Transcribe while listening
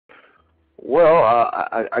Well,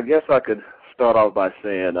 I guess I could start off by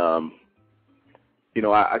saying, I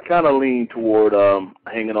kind of lean toward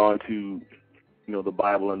hanging on to, the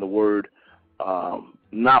Bible and the Word,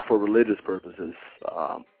 not for religious purposes,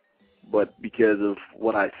 but because of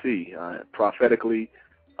what I see prophetically,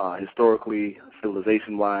 historically,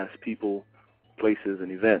 civilization-wise, people, places,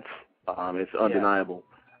 and events. It's undeniable,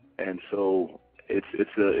 and so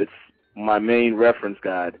it's my main reference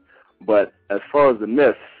guide. But as far as the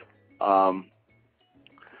myths, I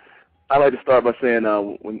like to start by saying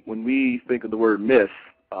when we think of the word myth,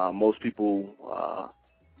 most people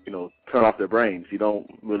turn off their brains. You don't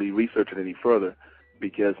really research it any further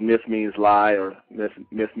because myth means lie or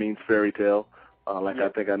myth means fairy tale, like I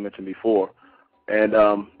think I mentioned before. And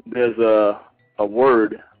there's a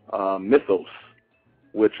word, mythos,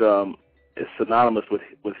 which is synonymous with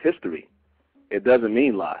history. It doesn't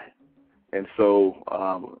mean lie. And so,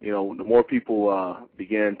 the more people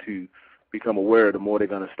begin to become aware, the more they're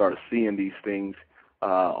going to start seeing these things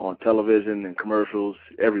on television and commercials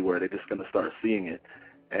everywhere. They're just going to start seeing it.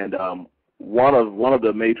 And one of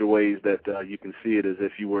the major ways that you can see it is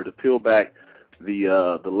if you were to peel back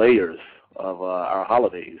the layers of our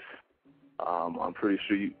holidays. I'm pretty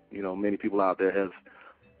sure many people out there have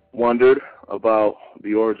wondered about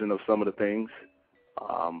the origin of some of the things,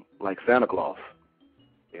 like Santa Claus.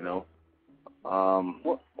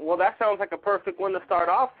 Well, that sounds like a perfect one to start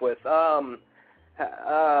off with.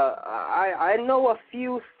 I know a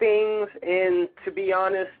few things, and to be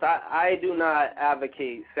honest, I do not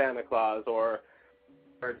advocate Santa Claus or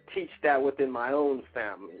teach that within my own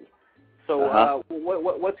family. So,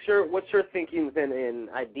 what's your thinkings and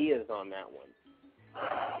ideas on that one?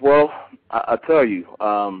 Well, I'll tell you.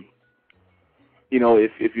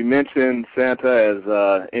 If you mention Santa as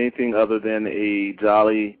anything other than a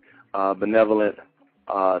jolly, benevolent,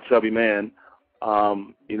 chubby man,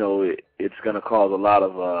 it's going to cause a lot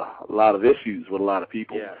of issues with a lot of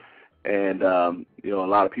people. Yeah. And a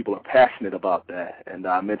lot of people are passionate about that. And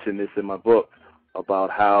I mentioned this in my book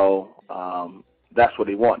about how that's what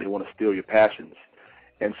they want. They want to steal your passions.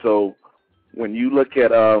 And so when you look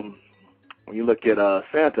at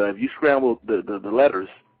Santa, if you scramble the letters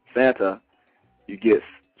Santa, you get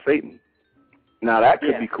Satan. Now that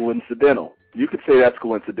could be coincidental. You could say that's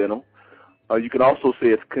coincidental. You can also say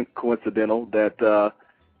it's coincidental that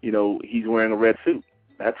he's wearing a red suit.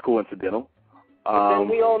 That's coincidental. But then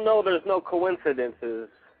we all know there's no coincidences.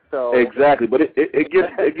 So exactly, but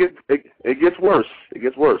it gets worse. It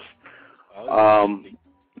gets worse.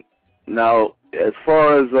 Now, as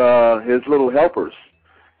far as his little helpers,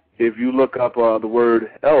 if you look up the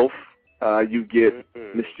word elf, you get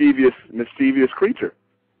mischievous creature.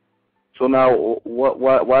 So now,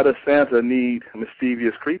 why does Santa need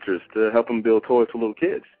mischievous creatures to help him build toys for little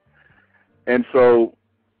kids? And so,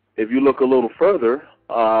 if you look a little further,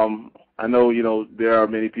 I know there are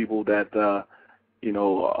many people that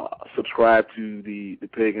subscribe to the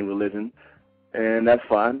pagan religion, and that's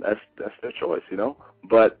fine. That's their choice,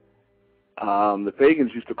 But the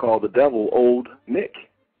pagans used to call the devil Old Nick.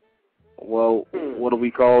 Well, what do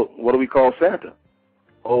we call Santa?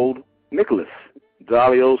 Old Nicholas.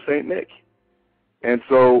 Jolly old Saint Nick. And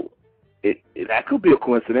so that could be a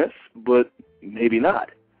coincidence, but maybe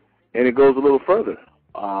not. And it goes a little further.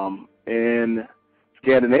 In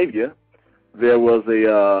Scandinavia, there was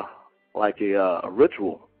a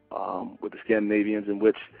ritual with the Scandinavians in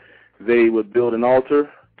which they would build an altar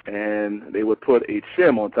and they would put a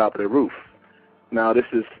chim on top of their roof. Now this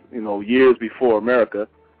is years before America.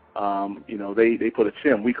 They put a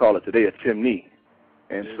chim. We call it today a chimney.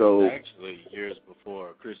 And it so was actually years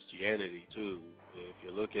before Christianity too. If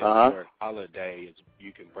you look at the word holiday,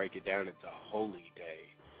 you can break it down into holy day.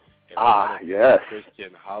 And yes.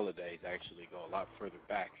 Christian holidays actually go a lot further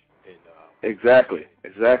back. Exactly.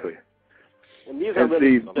 And these are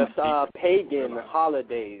really just pagan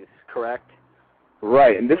holidays, correct?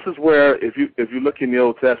 Right, and this is where if you look in the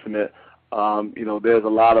Old Testament, there's a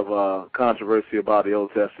lot of controversy about the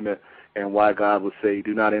Old Testament and why God would say,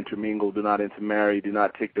 do not intermingle, do not intermarry, do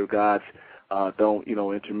not take their gods, don't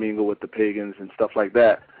intermingle with the pagans and stuff like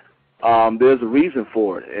that. There's a reason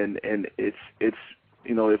for it, and it's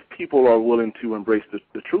if people are willing to embrace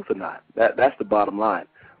the truth or not. That's the bottom line.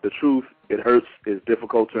 The truth, it hurts, it's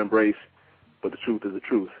difficult to embrace, but the truth is the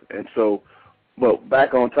truth. And so, well,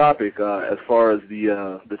 back on topic, as far as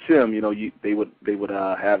the chim, they would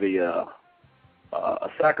have a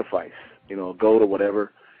sacrifice, a goat or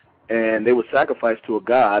whatever, and they would sacrifice to a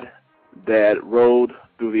god that rode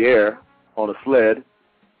through the air on a sled,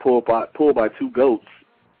 pulled by two goats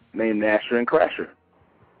named Gnasher and Crasher.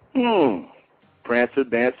 Prancer,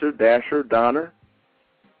 Dancer, Dasher, Donner.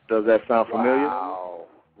 Does that sound familiar?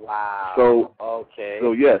 Wow. So okay.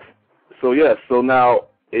 So yes. So now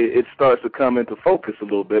it starts to come into focus a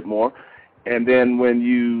little bit more, and then when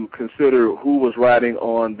you consider who was riding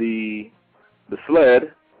on the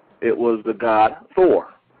sled, it was the god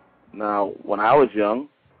Thor. Now, when I was young,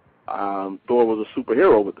 Thor was a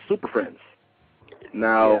superhero with the Super Friends.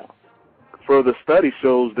 Now, further study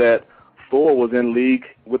shows that Thor was in league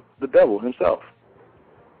with the devil himself.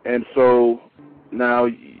 And so now,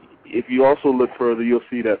 if you also look further, you'll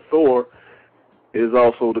see that Thor is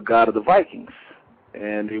also the god of the Vikings.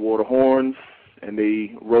 And they wore the horns, and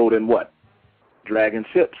they rode in what? Dragon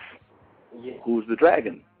ships. Yeah. Who's the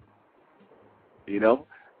dragon? You know?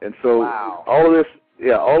 And so wow. all of this,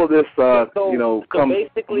 so comes.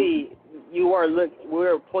 basically,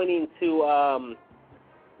 we're pointing to,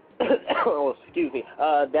 oh, excuse me,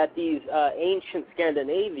 that these ancient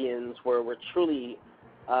Scandinavians were truly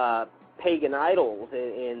pagan idols,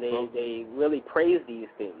 and they really praise these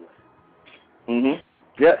things.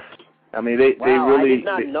 Yes. I mean, they really. I did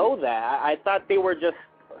not know that. I thought they were just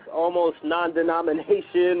almost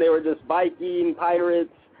non-denomination. They were just Viking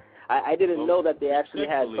pirates. I didn't know that they actually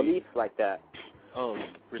had beliefs like that.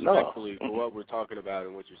 Respectfully, for what we're talking about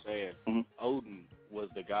and what you're saying, Odin was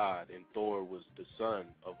the god and Thor was the son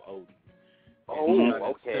of Odin.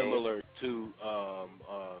 Okay. Similar to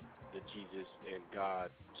the Jesus and God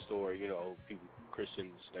story. People,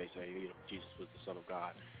 Christians, they say Jesus was the son of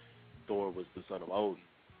God, Thor was the son of Odin.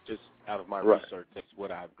 Just out of my research, that's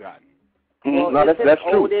what I've gotten. Well, no, that's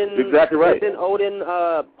true. Exactly right. Isn't Odin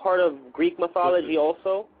part of Greek mythology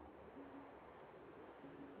also?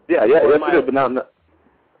 Yeah, yes it is.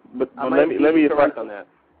 But now, let me correct on that.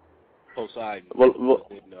 Poseidon was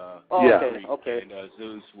in okay. and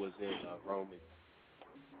Zeus was in Roman.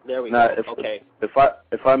 There we now, go.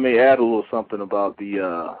 If I may add a little something about the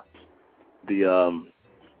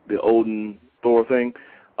Odin Thor thing,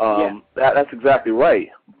 that's exactly right.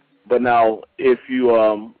 But now, if you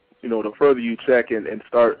the further you check and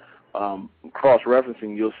start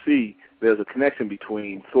cross-referencing, you'll see there's a connection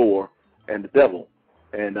between Thor and the devil.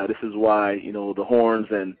 And this is why, the horns,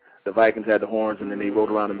 and the Vikings had the horns, and then they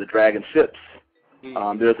rode around in the dragon ships.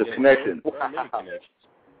 There's a connection.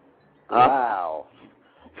 Wow.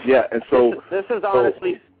 Yeah, and so... This is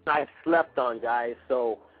honestly I've slept on, guys,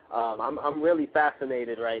 so I'm really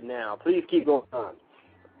fascinated right now. Please keep going on.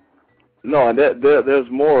 No, and there's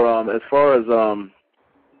more. As far as, the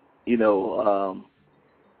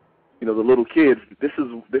little kids, this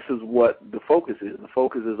is what the focus is. The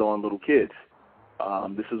focus is on little kids.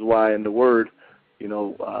 This is why in the Word,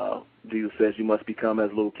 Jesus says you must become as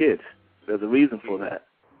little kids. There's a reason for that.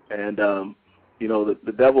 And,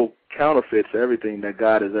 the devil counterfeits everything that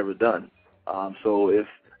God has ever done. So if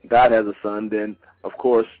God has a son, then, of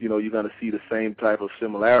course, you're going to see the same type of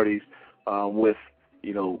similarities with,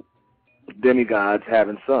 demigods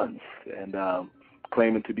having sons and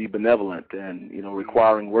claiming to be benevolent and,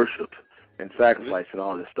 requiring worship and sacrifice and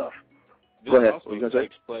all this stuff. This Go ahead. also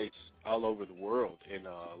takes place all over the world in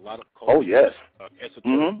a lot of cultures. Oh, yes.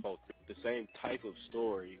 Esoteric culture. The same type of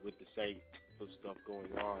story with the same type of stuff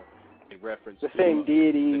going on in reference the to same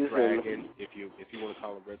deities. The dragon, if you want to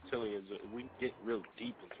call them reptilians. We can get real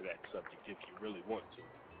deep into that subject if you really want to.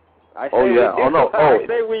 I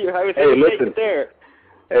say we take it there.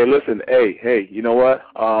 Hey, listen. Hey. You know what?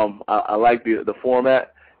 I like the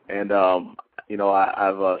format, and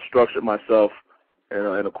I've structured myself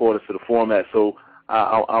in accordance to the format. So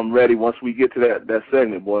I'm ready. Once we get to that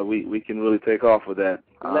segment, boy, we can really take off with that.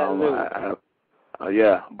 But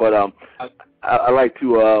I like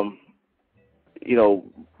to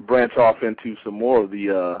branch off into some more of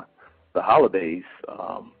the holidays.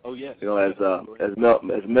 Yes.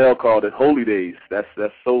 As Mel called it, holy days.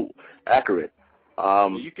 That's so accurate.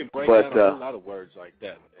 You can break down a whole lot of words like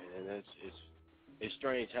that, and it's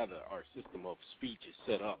strange how our system of speech is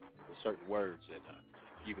set up with certain words that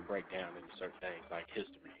you can break down into certain things like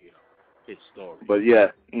history, his story. But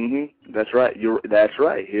that's right. That's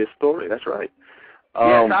right. His story. That's right.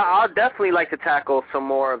 Yes, I'll definitely like to tackle some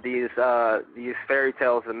more of these fairy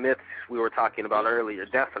tales and myths we were talking about earlier.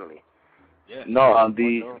 Definitely. Yeah. No,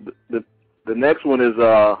 the next one is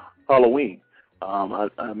Halloween.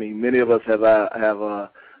 I mean, many of us have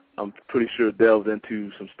I'm pretty sure delved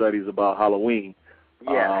into some studies about Halloween.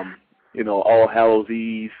 Yeah. All Hallows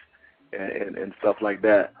Eve and stuff like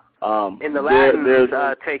that. In the Latins,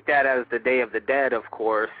 take that as the Day of the Dead, of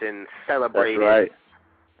course, and celebrate it.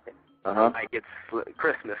 Like it's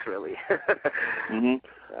Christmas, really.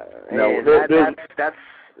 That's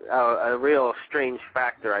a real strange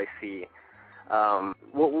factor I see.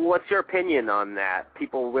 What's your opinion on that?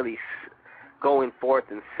 People really going forth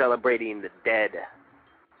and celebrating the dead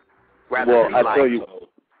rather Well, than I life. tell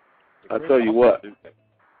you what.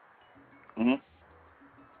 Mm-hmm.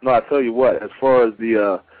 No, I tell you what. As far as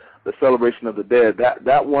the celebration of the dead,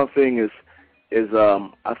 that one thing is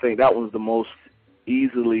I think that one's the most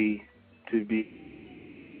easily to be.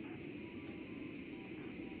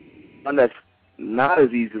 One that's not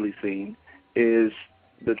as easily seen is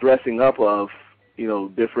the dressing up of,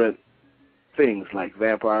 different things like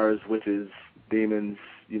vampires, witches, demons,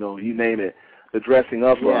 you name it. The dressing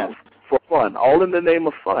up of for fun, all in the name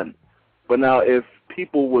of fun. But now if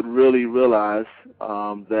people would really realize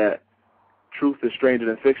that truth is stranger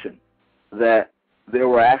than fiction, that there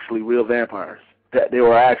were actually real vampires, that there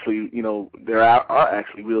were actually, there are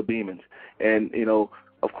actually real demons, and,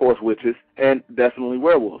 of course, witches, and definitely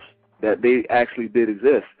werewolves, that they actually did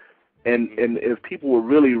exist. And if people would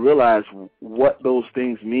really realize what those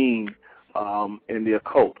things mean in the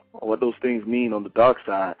occult, or what those things mean on the dark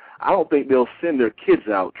side, I don't think they'll send their kids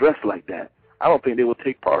out dressed like that. I don't think they will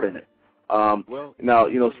take part in it. Now,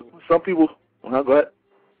 some people, go ahead.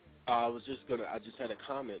 I just had a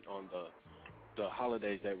comment on the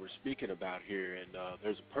holidays that we're speaking about here, and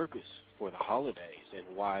there's a purpose for the holidays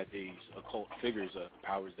and why these occult figures, the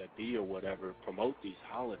powers that be or whatever, promote these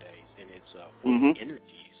holidays, and it's for the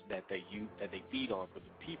energies that they feed on for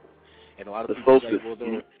the people. And a lot of people say, well,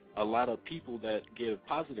 there are a lot of people that give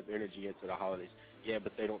positive energy into the holidays. Yeah,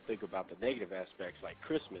 but they don't think about the negative aspects, like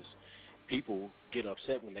Christmas. People get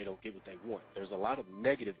upset when they don't get what they want. There's a lot of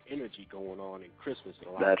negative energy going on in Christmas, and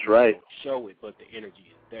a lot of people don't show it, but the energy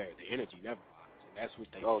is there. The energy never lies, and that's what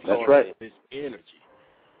they feel. That's right. This energy.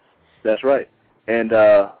 That's right. And,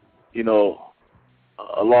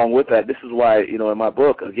 along with that, this is why, in my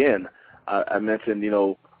book, again, I mentioned,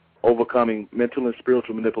 overcoming mental and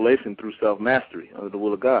spiritual manipulation through self-mastery under the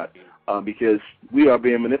will of God, because we are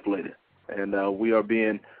being manipulated, and we are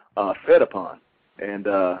being fed upon. And,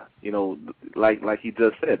 like he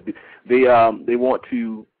just said, they want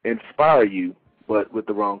to inspire you, but with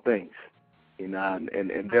the wrong things,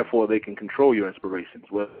 and therefore they can control your inspirations.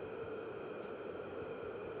 Well,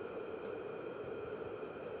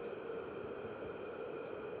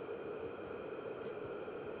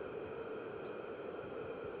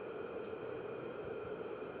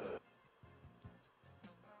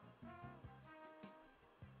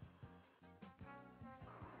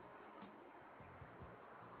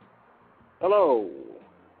 Hello.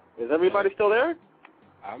 Is everybody still there?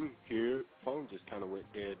 I'm here. Phone just kind of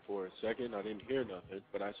went dead for a second. I didn't hear nothing,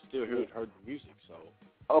 but I still heard the music. So.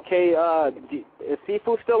 Okay. Is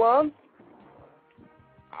SIFU still on?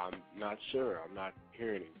 I'm not sure. I'm not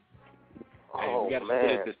hearing him. Oh, we got to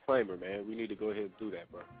get a disclaimer, man. We need to go ahead and do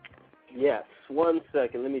that, bro. Yes. 1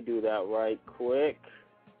 second. Let me do that right quick.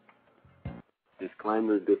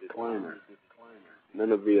 Disclaimer.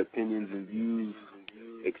 None of the opinions and views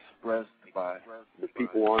expressed by the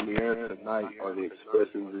people on the air tonight are the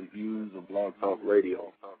expressions and views of Blog Talk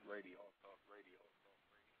Radio.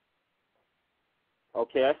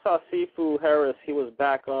 Okay, I saw SIFU Harris. He was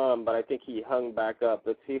back on, but I think he hung back up.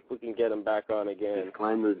 Let's see if we can get him back on again.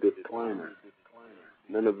 Disclaimer.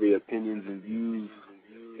 None of the opinions and views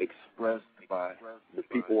expressed by the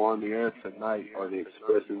people on the air tonight are the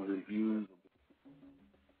expressions and views.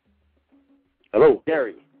 Hello.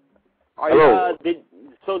 Gary. Hello.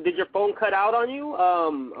 Did your phone cut out on you?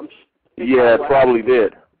 Yeah, it probably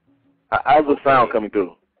did. How's the sound coming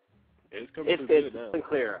through? It's coming through good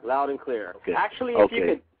now. Loud and clear. Okay. Actually, if you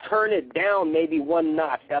could turn it down maybe one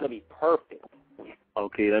notch, that'll be perfect.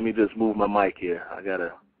 Okay, let me just move my mic here. I got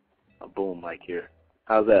a boom mic here.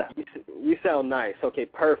 How's that? You sound nice. Okay,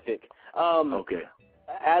 perfect. Okay.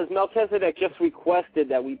 As Melchizedek just requested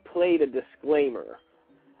that we played a disclaimer,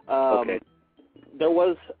 okay. There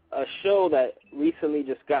was a show that recently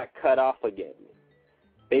just got cut off again.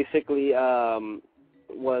 Basically,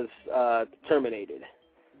 was terminated.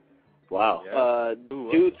 Wow.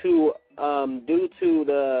 Due to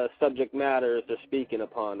the subject matters they're speaking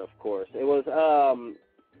upon, of course. It was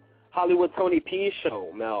Hollywood Tony P's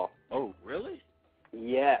show, Mel. Oh, really?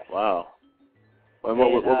 Yes. Wow. What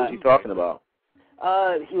was he talking about?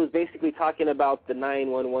 He was basically talking about the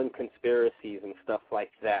 9/11 conspiracies and stuff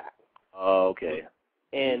like that. Oh, okay.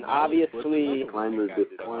 And obviously... Disclaimer.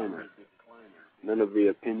 None of the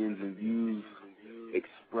opinions and views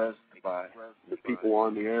expressed by the people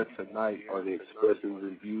on the air tonight are the expressions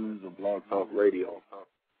and views of Blog Talk Radio.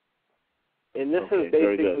 And this is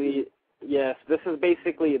basically... Yes, this is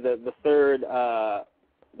basically the third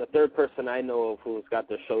person I know of who's got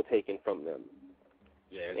their show taken from them.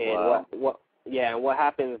 Yeah. And what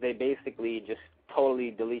happens? They basically just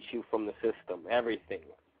totally delete you from the system, everything.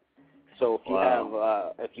 So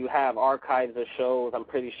if you have archives of shows, I'm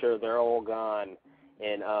pretty sure they're all gone.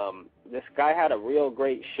 And this guy had a real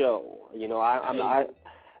great show. You know, I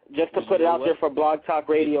just to put it out there for Blog Talk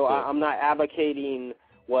Radio, I'm not advocating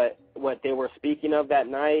what they were speaking of that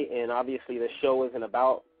night, and obviously the show isn't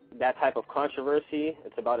about that type of controversy.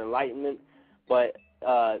 It's about enlightenment. But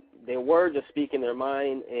they were just speaking their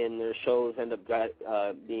mind, and their shows end up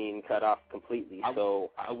being cut off completely.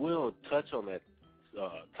 So I will touch on that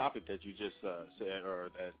topic that you just said, or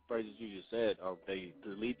that phrases you just said. They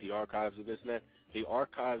delete the archives of this and that. The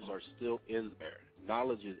archives are still in there.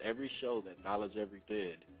 Knowledge is every show that Knowledge ever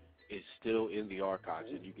did is still in the archives,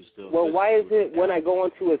 and you can still. Well, why is it when I go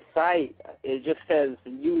onto a site, it just says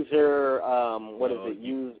user?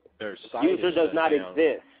 User does not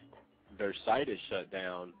exist. Their site is shut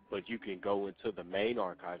down, but you can go into the main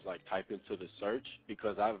archives, like type into the search,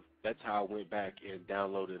 because that's how I went back and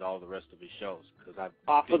downloaded all the rest of his shows, because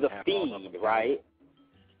off of the feed, right?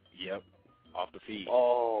 Yep, off the feed.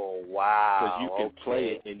 Oh, wow. Because you can play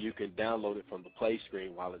it and you can download it from the play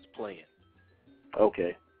screen while it's playing.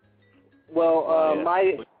 Okay. Well,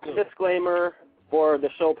 my disclaimer for the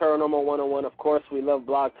show Paranormal 101, of course, we love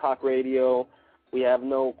Blog Talk Radio. We have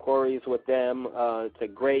no quarries with them. It's a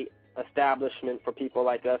great establishment for people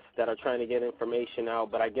like us that are trying to get information out,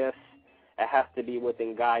 but I guess it has to be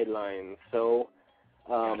within guidelines. So,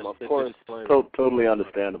 of course, totally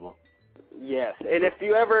understandable. Yes, and if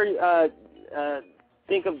you ever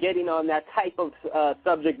think of getting on that type of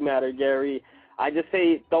subject matter, Gary, I just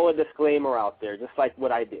say throw a disclaimer out there, just like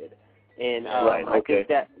what I did, and I think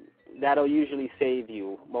that'll usually save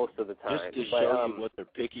you most of the time. Just to show you what they're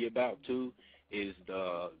picky about too. Is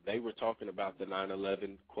they were talking about the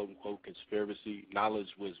 9/11 quote-unquote conspiracy. Knowledge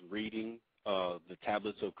was reading the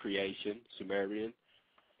tablets of creation, Sumerian,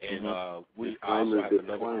 and we also have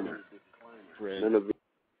another friend.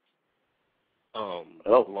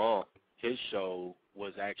 Long, his show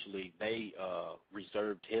was actually, they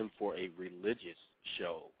reserved him for a religious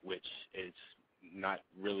show, which is not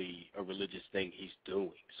really a religious thing he's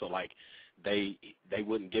doing. So like they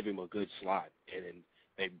wouldn't give him a good slot, and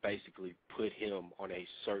they basically put him on a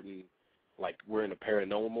certain, like we're in a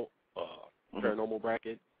paranormal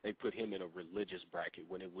bracket. They put him in a religious bracket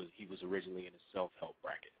when he was originally in a self-help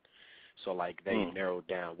bracket. So like they narrowed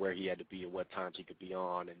down where he had to be and what times he could be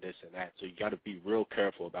on and this and that. So you got to be real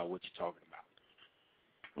careful about what you're talking about.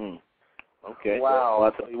 Okay. Wow. Well,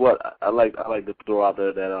 I'll tell you what, I like to throw out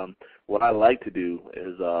there that what I like to do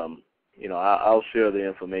is I'll share the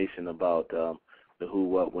information about the who,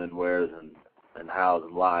 what, when, where's, and hows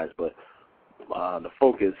and whys, but the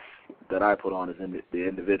focus that I put on is in the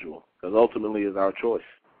individual, because ultimately is our choice.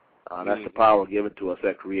 That's the power given to us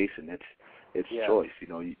at creation. It's choice. You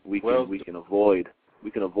know, we can avoid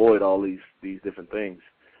all these different things.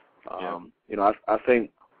 You know, I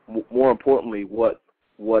think more importantly, what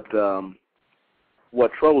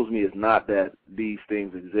troubles me is not that these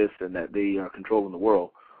things exist and that they are controlling the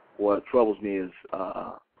world. What troubles me is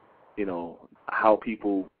how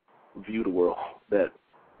people view the world, that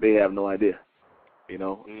they have no idea. You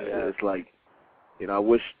know, it's like, I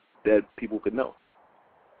wish that people could know.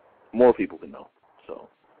 More people could know. So.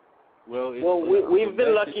 Well, we've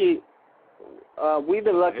been lucky. We've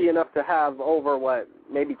been lucky enough to have over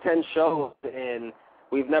maybe 10 shows, and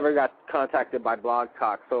we've never got contacted by Blog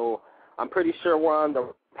Talk. So I'm pretty sure we're on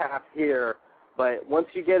the path here. But once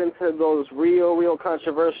you get into those real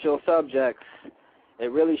controversial subjects, it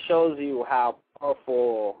really shows you how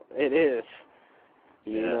powerful it is.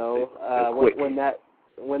 You know,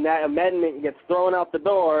 when that amendment gets thrown out the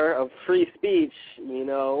door of free speech,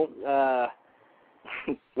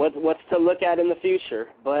 what's to look at in the future.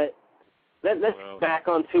 But let's back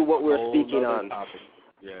onto what we're speaking on.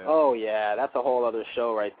 Yeah. Oh yeah, that's a whole other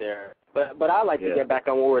show right there. But I like to get back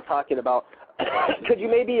on what we're talking about. Could you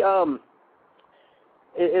maybe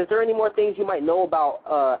is there any more things you might know about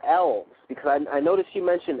elves? Because I noticed you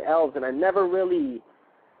mentioned elves, and I never really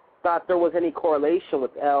thought there was any correlation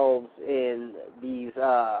with elves in these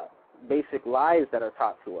basic lies that are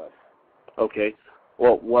taught to us. Okay.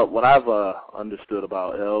 Well, what I've understood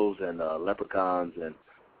about elves and leprechauns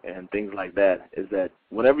and things like that is that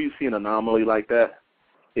whenever you see an anomaly like that,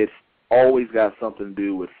 it's always got something to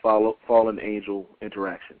do with fallen angel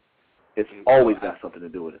interaction. It's always got something to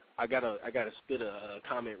do with it. I gotta spit a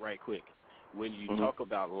comment right quick. When you talk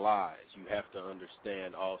about lies, you have to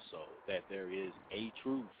understand also that there is a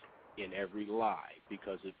truth in every lie,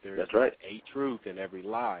 because if there is not a truth in every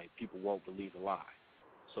lie, people won't believe the lie.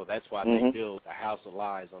 So that's why they build a house of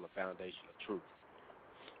lies on a foundation of truth.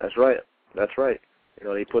 That's right. You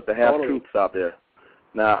know, they put the half-truths out there.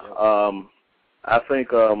 Now, I think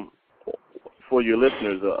for your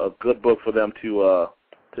listeners, a good book for them to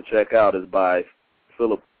check out is by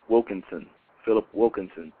Philip Wilkinson. It's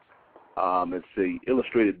the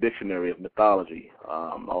Illustrated Dictionary of Mythology.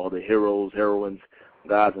 All the heroes, heroines,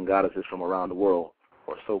 gods and goddesses from around the world,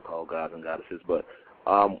 or so-called gods and goddesses. But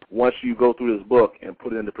once you go through this book and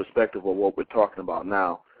put it into perspective of what we're talking about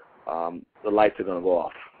now, the lights are going to go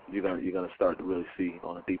off. You're going to start to really see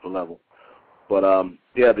on a deeper level. But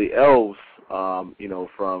yeah, the elves, from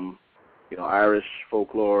Irish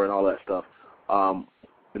folklore and all that stuff, and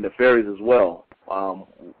the fairies as well.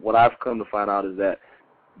 What I've come to find out is that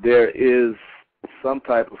there is some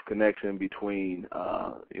type of connection between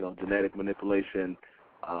genetic manipulation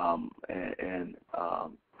and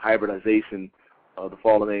hybridization of the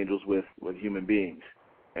fallen angels with human beings.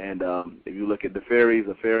 And if you look at the fairies,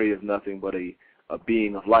 a fairy is nothing but a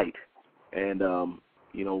being of light. And I'm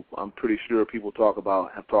pretty sure people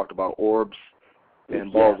have talked about orbs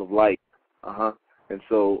and balls of light. And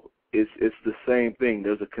so it's the same thing.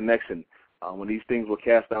 There's a connection. When these things were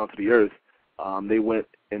cast down to the earth, they went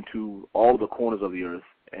into all the corners of the earth,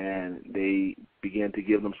 and they began to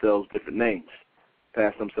give themselves different names,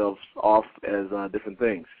 pass themselves off as different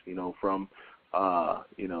things, from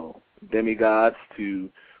demigods to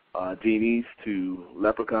genies to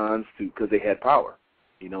leprechauns, because they had power.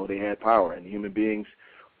 They had power, and human beings,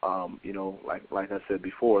 like I said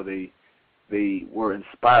before, they were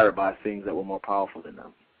inspired by things that were more powerful than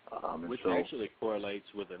them. Which actually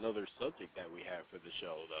correlates with another subject that we have for the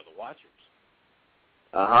show, the Watchers.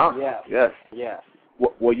 Yes.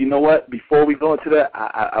 Well, you know what? Before we go into that,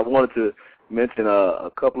 I wanted to mention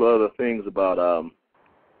a couple of other things about our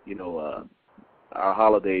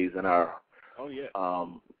holidays and our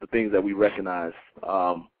the things that we recognize.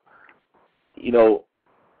 I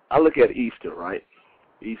look at Easter, right?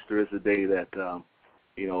 Easter is the day that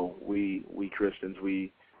we Christians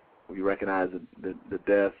we recognize the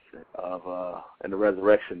death of and the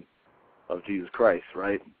resurrection of Jesus Christ,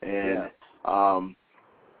 right? And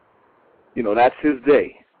that's his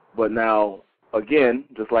day. But now, again,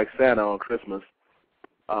 just like Santa on Christmas,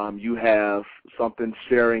 you have something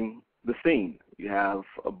sharing the scene. You have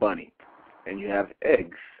a bunny, and you have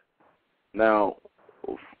eggs. Now,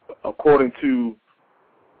 according to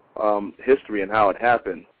history and how it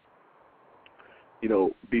happened,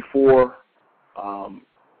 before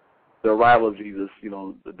the arrival of Jesus,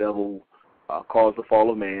 the devil caused the fall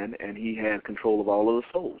of man, and he had control of all of the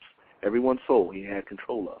souls. Everyone's soul he had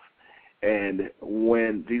control of. And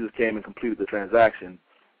when Jesus came and completed the transaction,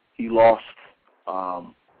 he lost,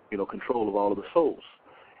 control of all of the souls.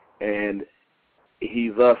 And he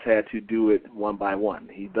thus had to do it one by one.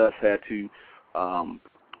 He thus had to,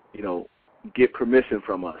 get permission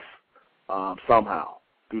from us somehow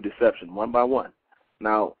through deception, one by one.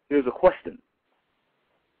 Now, here's a question.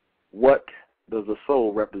 What does the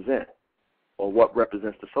soul represent? Or what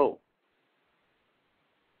represents the soul?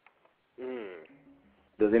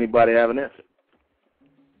 Does anybody have an answer?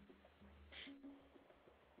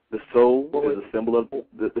 The soul is a symbol of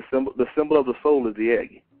the symbol of the soul is the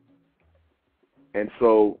egg. And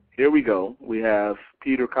so here we go. We have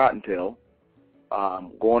Peter Cottontail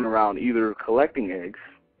going around either collecting eggs,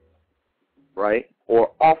 right,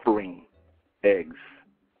 or offering eggs.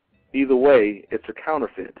 Either way, it's a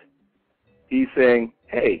counterfeit. He's saying,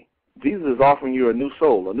 hey, Jesus is offering you a new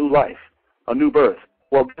soul, a new life, a new birth.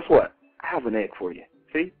 Well, guess what? I have an egg for you.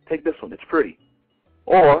 See, take this one. It's pretty.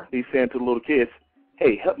 Or he's saying to the little kids,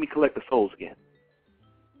 hey, help me collect the souls again.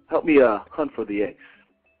 Help me hunt for the eggs.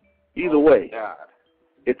 Either way,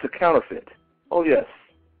 it's a counterfeit. Oh, yes.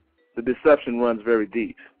 The deception runs very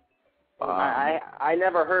deep. I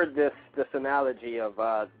never heard this analogy of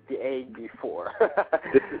the egg before.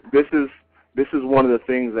 This is one of the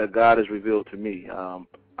things that God has revealed to me.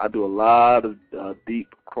 I do a lot of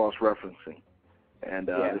deep cross-referencing, and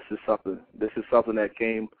this is something that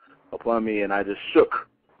came upon me, and I just shook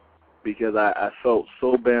because I felt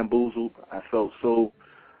so bamboozled. I felt so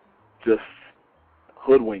just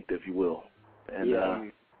hoodwinked, if you will.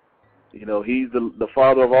 And he's the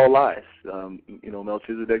father of all lies.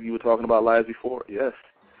 Melchizedek, you were talking about lies before. Yes,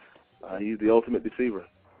 he's the ultimate deceiver.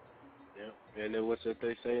 Yeah, and then what's that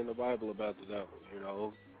they say in the Bible about the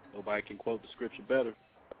devil? Nobody can quote the scripture better.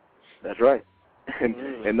 That's right,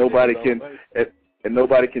 and nobody can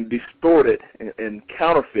distort it and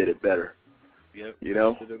counterfeit it better. Yep.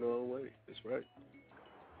 Put it all away. That's right.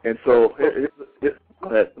 And so, go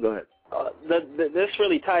ahead. This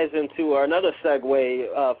really ties into another segue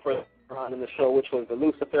for on in the show, which was the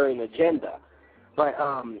Luciferian agenda. But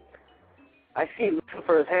I see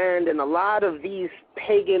Lucifer's hand in a lot of these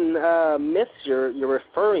pagan myths you're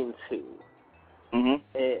referring to.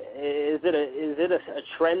 Is it a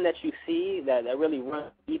trend that you see that really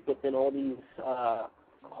runs deep within all these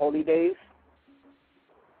holy days?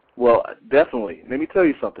 Well, definitely. Let me tell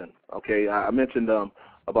you something. Okay, I mentioned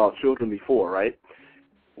about children before, right?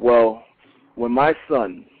 Well, when my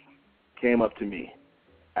son came up to me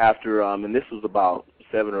after, and this was about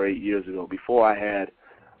 7 or 8 years ago, before I had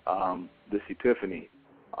this epiphany,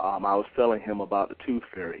 I was telling him about the tooth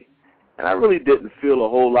fairy. And I really didn't feel a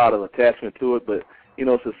whole lot of attachment to it, but, you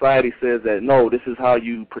know, society says that, no, this is how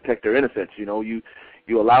you protect their innocence. You know, you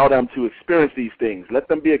allow them to experience these things. Let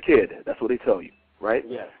them be a kid. That's what they tell you, right?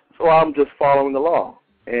 Yes. So I'm just following the law.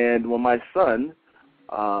 And when my son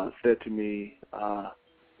said to me,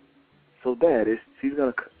 so Dad, she's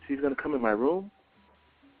gonna come in my room?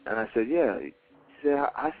 And I said, yeah. He said,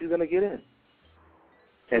 how's she gonna get in?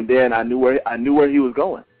 And then I knew where he was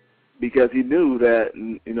going, because he knew that,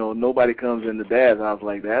 you know, nobody comes into Dad's house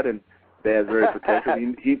like that, and Dad's very protective.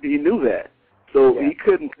 He knew that, so he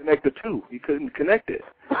couldn't connect the two. He couldn't connect it.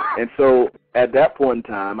 And so at that point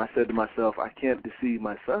in time, I said to myself, I can't deceive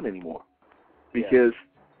my son anymore, because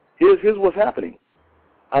here's what's happening.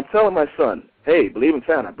 I'm telling my son, hey, believe in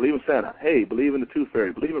Santa, believe in Santa. Hey, believe in the Tooth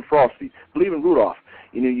Fairy, believe in Frosty, believe in Rudolph.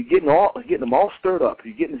 You know, you're getting them all stirred up.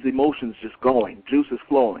 You're getting his emotions just going, juices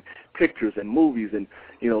flowing, pictures and movies and,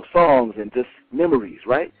 you know, songs and just memories,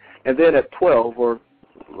 right? And then at 12 or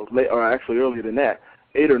actually earlier than that,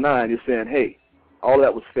 8 or 9, you're saying, hey, all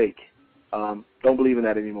that was fake. Don't believe in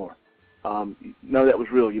that anymore. None of that was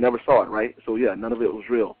real. You never saw it, right? So yeah, none of it was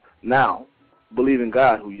real. Now, believe in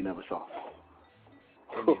God, who you never saw.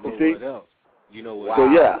 And you know what else? You know what? So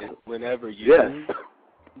yeah, whenever you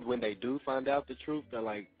when they do find out the truth, they're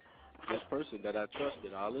like, this person that I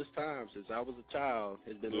trusted all this time since I was a child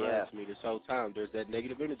has been lying to me this whole time. There's that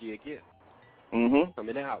negative energy again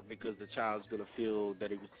coming out, because the child's going to feel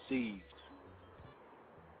that he was deceived.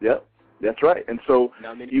 Yep, that's right. And so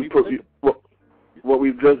what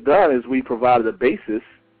we've just done is we provided a basis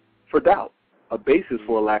for doubt, a basis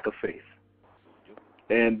for a lack of faith.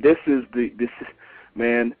 And this is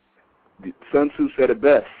man, Sun Tzu said it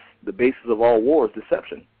best, the basis of all war is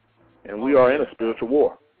deception. And we are in a spiritual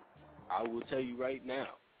war. I will tell you right now,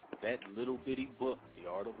 that little bitty book, The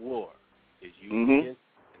Art of War, is used in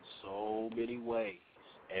so many ways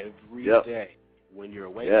every day. When you're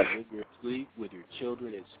awake, when you're asleep, with your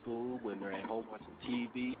children in school, when they're at home watching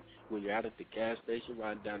TV, when you're out at the gas station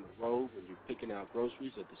riding down the road, when you're picking out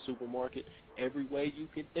groceries at the supermarket, every way you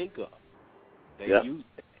can think of. They use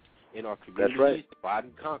it. In our community, that's right. Divide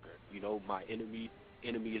and conquer. You know, my enemy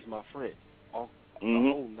is my friend. All the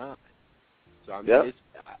whole nine. So I mean,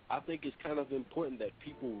 I think it's kind of important that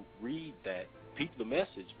people read that, peep the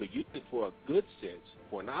message, but use it for a good sense,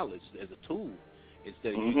 for knowledge as a tool,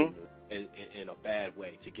 instead of using it in a bad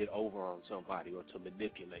way to get over on somebody or to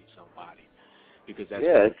manipulate somebody, because that's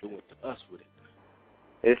what they're doing to us with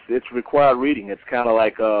it. It's required reading. It's kind of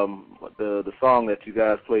like the song that you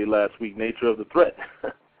guys played last week, Nature of the Threat.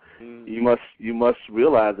 You must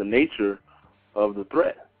realize the nature of the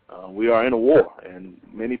threat. We are in a war, and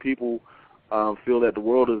many people feel that the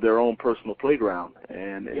world is their own personal playground,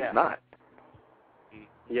 and it's not.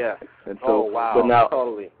 Yeah. And so, but now,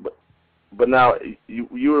 totally. But now you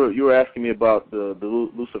were asking me about the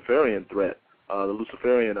Luciferian threat, the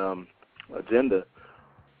Luciferian agenda.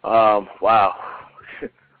 Wow,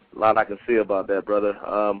 a lot I can say about that, brother.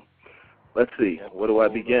 Let's see, where do I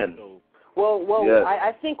begin? Well,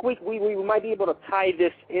 I think we might be able to tie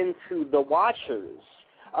this into the Watchers.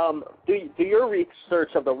 Through your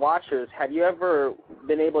research of the Watchers, have you ever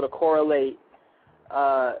been able to correlate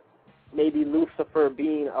maybe Lucifer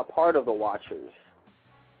being a part of the Watchers?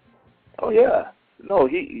 Oh yeah, no,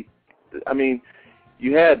 I mean,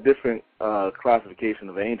 you had different classification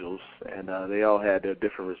of angels, and they all had their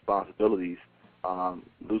different responsibilities.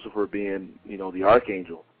 Lucifer being, you know, the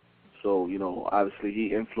archangel, so you know, obviously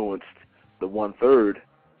he influenced the 1/3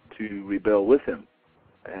 to rebel with him,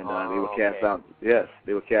 and they were cast out. Yes,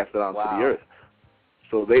 they were cast out to the earth.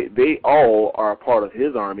 So they all are a part of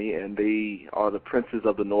his army, and they are the princes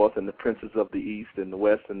of the north and the princes of the east and the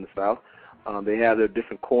west and the south. They have their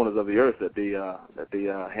different corners of the earth that they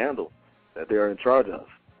handle, that they are in charge of,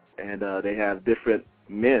 and they have different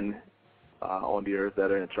men on the earth that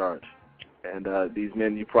are in charge. And these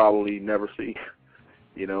men you probably never see,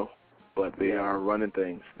 you know, but they are running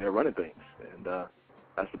things. They're running things, and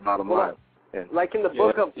that's the bottom line. And like in the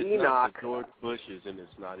book of it's Enoch. Not the George Bushes, and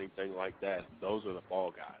it's not anything like that. Those are the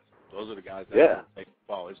fall guys. Those are the guys that make the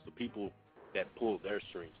fall. It's the people that pull their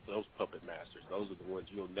strings, those puppet masters. Those are the ones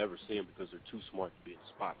you'll never see them because they're too smart to be in the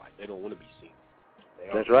spotlight. They don't want to be seen.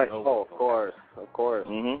 That's right. Oh, of course.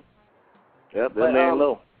 Mm-hmm. Yep, they're laying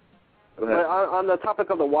low. Go ahead. But on the topic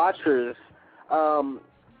of the Watchers,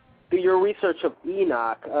 through your research of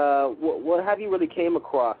Enoch, what have you really came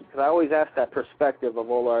across? Because I always ask that perspective of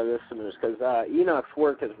all our listeners, because Enoch's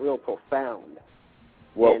work is real profound.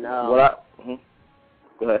 Well, and,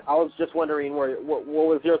 Go ahead. I was just wondering, what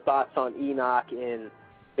was your thoughts on Enoch and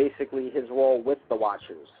basically his role with the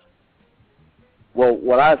Watchers? Well,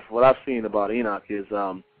 what I've seen about Enoch is,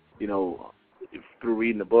 you know, through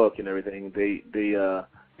reading the book and everything,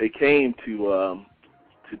 they came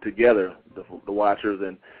together, the Watchers,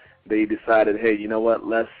 and they decided, hey, you know what?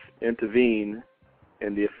 Let's intervene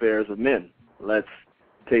in the affairs of men. Let's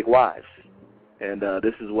take wives, and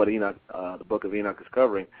this is what Enoch, the book of Enoch, is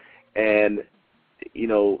covering. And you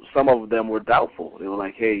know, some of them were doubtful. They were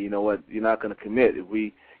like, hey, you know what? You're not going to commit. If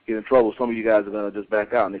we get in trouble, some of you guys are going to just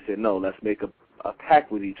back out. And they said, no, let's make a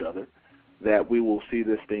pact with each other that we will see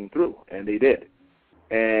this thing through. And they did.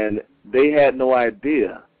 And they had no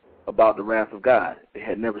idea about the wrath of God. They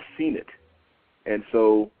had never seen it. And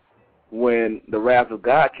so when the wrath of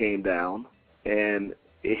God came down, and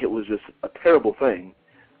it was just a terrible thing,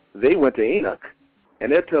 they went to Enoch,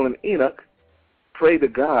 and they're telling Enoch, pray to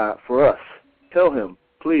God for us. Tell him,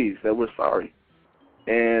 please, that we're sorry.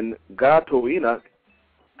 And God told Enoch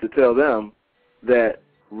to tell them that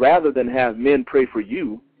rather than have men pray for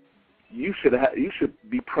you, you should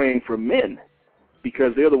be praying for men,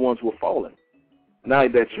 because they're the ones who have fallen. Now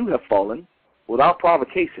that you have fallen, without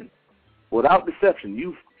provocation, without deception,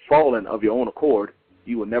 you've fallen of your own accord,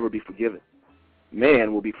 you will never be forgiven.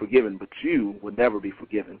 Man will be forgiven, but you will never be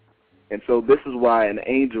forgiven. And so this is why an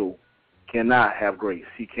angel cannot have grace.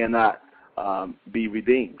 He cannot be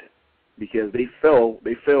redeemed, because they fell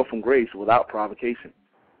from grace without provocation.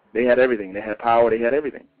 They had everything. They had power. They had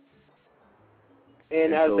everything.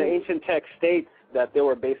 And as the ancient text states, that they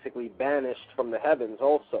were basically banished from the heavens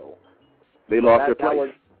also. They lost their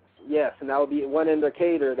place. Yes, and that would be one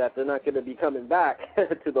indicator that they're not going to be coming back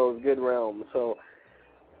to those good realms. So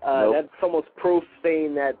that's almost proof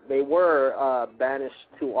saying that they were banished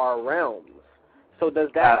to our realms. So does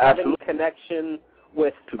that have any connection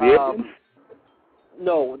with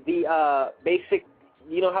no, the basic,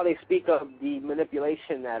 you know how they speak of the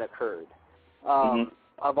manipulation that occurred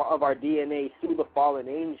of our DNA through the fallen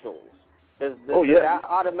angels? Does that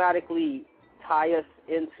automatically tie us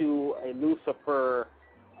into a Lucifer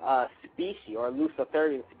species, or a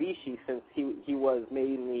Luciferian species, since he was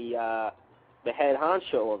mainly the head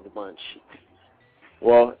honcho of the bunch?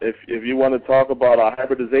 Well, if you want to talk about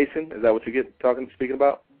hybridization, is that what you're speaking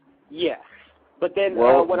about? Yes. But then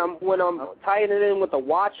when I'm tying it in with the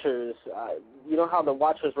Watchers, you know how the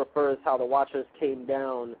Watchers refers how the Watchers came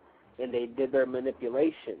down and they did their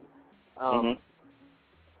manipulation.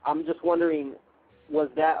 I'm just wondering, was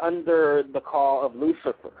that under the call of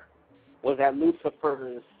Lucifer? Was that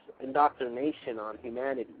Lucifer's indoctrination on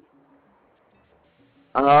humanity?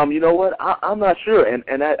 You know what? I'm not sure.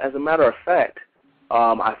 And as a matter of fact,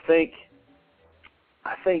 I think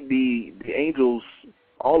the angels,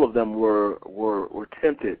 all of them were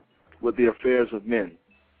tempted with the affairs of men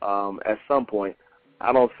at some point.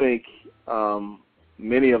 I don't think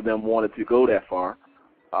many of them wanted to go that far.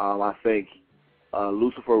 I think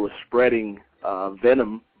Lucifer was spreading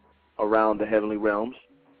venom around the heavenly realms,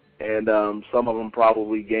 and some of them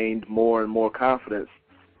probably gained more and more confidence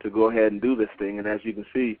to go ahead and do this thing. And as you can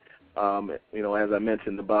see, you know, as I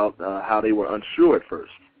mentioned about how they were unsure at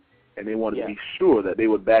first, and they wanted to be sure that they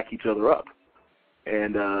would back each other up.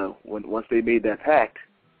 And once they made that pact,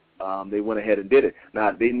 they went ahead and did it.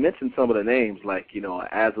 Now, they mentioned some of the names, like, you know,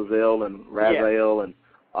 Azazel and Raziel and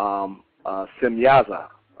Semyaza.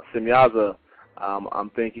 Semyaza, I'm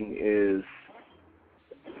thinking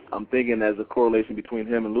there's a correlation between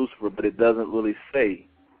him and Lucifer, but it doesn't really say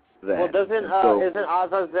that. Well, isn't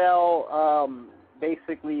Azazel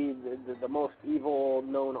basically the most evil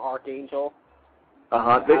known archangel?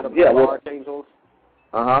 Out of archangels?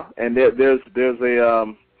 And there's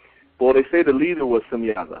a well, they say the leader was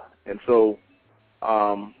Semyaza, and so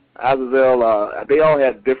Azazel, they all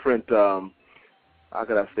had different how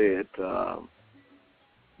could I say it,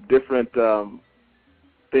 different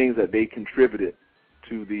things that they contributed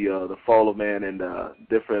to the fall of man, and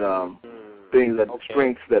different things, that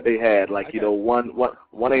strengths that they had. Like, you know,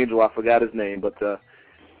 one angel, I forgot his name, but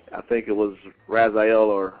I think it was Raziel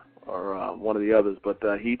or one of the others, but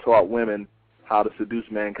he taught women how to seduce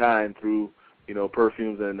mankind through, you know,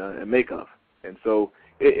 perfumes and makeup. And so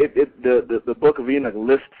the book of Enoch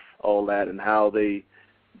lists all that and how they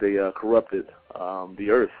corrupted the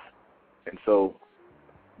earth. And so,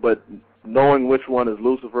 but knowing which one is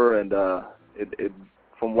Lucifer, and it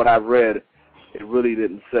from what I've read, it really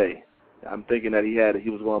didn't say. I'm thinking that he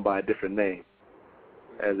was going by a different name.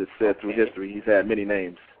 As it said through history, he's had many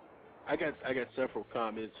names. I got several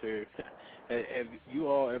comments here. Have you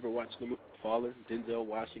all ever watched the movie Fallen, Denzel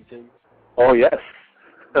Washington? Oh, yes.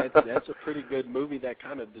 That's a pretty good movie that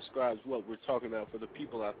kind of describes what we're talking about for the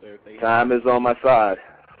people out there. If they Time is on my side.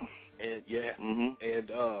 And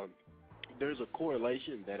there's a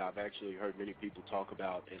correlation that I've actually heard many people talk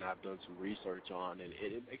about, and I've done some research on, and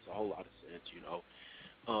it makes a whole lot of sense, you know.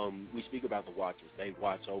 We speak about the Watchers. They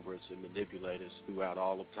watch over us and manipulate us throughout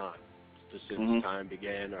all of time, since time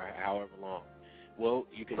began or however long. Well,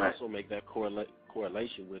 you can also make that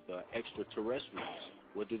correlation with extraterrestrials.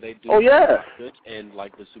 What do they do? Oh, yeah. And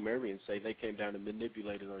like the Sumerians say, they came down and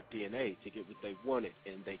manipulated our DNA to get what they wanted,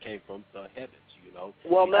 and they came from the heavens, you know.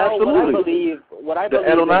 Well, now what I believe is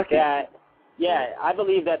that, I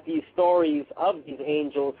believe that these stories of these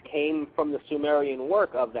angels came from the Sumerian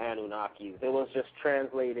work of the Anunnakis. It was just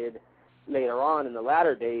translated later on in the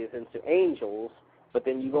latter days into angels, but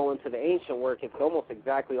then you go into the ancient work, it's almost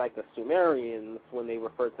exactly like the Sumerians when they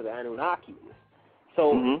refer to the Anunnakis.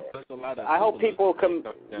 So I hope people come,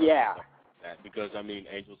 because, I mean,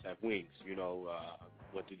 angels have wings, you know.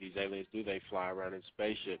 What do these aliens do? They fly around in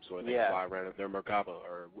spaceships, or they fly around in their Merkaba,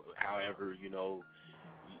 or however, you know,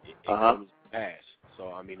 it comes to pass.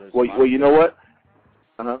 So, I mean, there's well, you know what?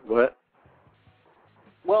 Go ahead.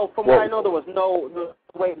 Well, from what I know, there was no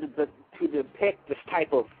way to depict this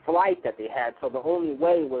type of flight that they had, so the only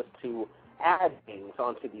way was to add things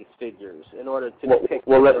onto these figures in order to depict.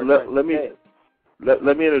 Well, let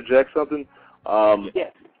me interject something.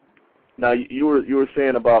 Yes. Now you were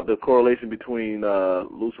saying about the correlation between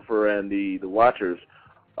Lucifer and the Watchers.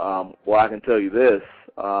 Well, I can tell you this.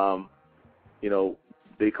 You know,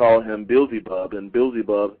 they call him Beelzebub, and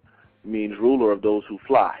Beelzebub means ruler of those who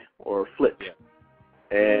fly or flit. Yeah.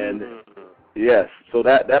 And yes, so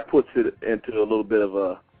that puts it into a little bit of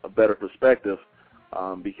a better perspective,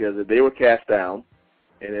 because if they were cast down,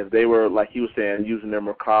 and if they were, like he was saying, using their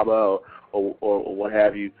Merkaba or what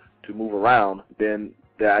have you to move around, then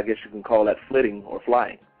I guess you can call that flitting or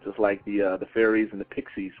flying, just like the fairies and the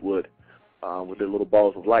pixies would with their little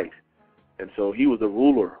balls of light. And so he was the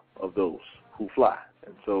ruler of those who fly.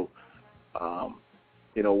 And so,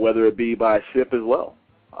 you know, whether it be by ship as well.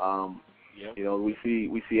 You know, we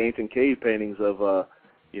see ancient cave paintings of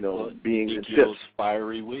you know, beings in ships.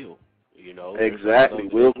 Fiery wheel. You know. Exactly.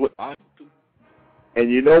 Wheels with. And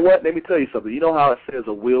you know what? Let me tell you something. You know how it says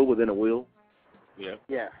a wheel within a wheel? Yeah.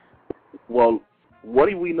 Yeah. Well, what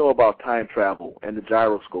do we know about time travel and the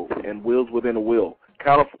gyroscope and wheels within a wheel?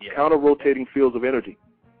 Counter rotating fields of energy.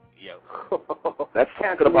 Yeah. That's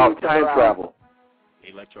talking about time travel.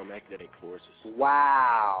 Electromagnetic forces.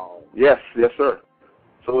 Wow. Yes, sir.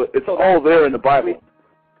 So it's all there in the Bible.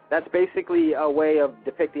 That's basically a way of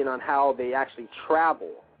depicting on how they actually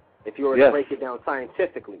travel, if you were to break it down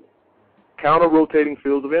scientifically. Counter-rotating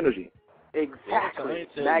fields of energy. Exactly.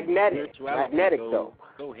 Magnetic though.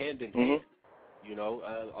 Go hand in hand. You know,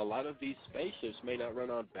 a lot of these spaceships may not run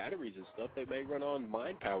on batteries and stuff. They may run on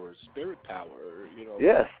mind power, spirit power, you know.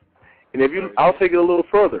 Yes. And I'll take it a little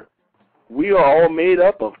further. We are all made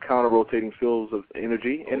up of counter-rotating fields of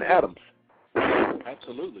energy in atoms.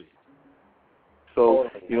 Absolutely. So,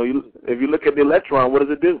 you know, if you look at the electron, what does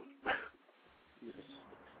it do?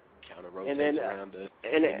 And then,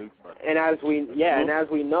 and as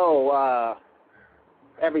we know,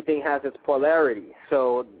 everything has its polarity.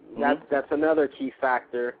 So that's another key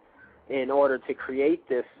factor in order to create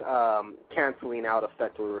this canceling out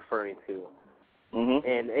effect we're referring to.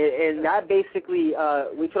 And that basically,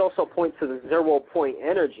 we could also point to the 0-point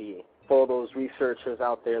energy for those researchers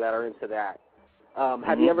out there that are into that.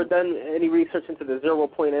 Have you ever done any research into the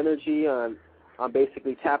 0-point energy on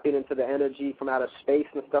basically tapping into the energy from outer space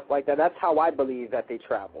and stuff like that? That's how I believe that they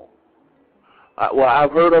travel. Well,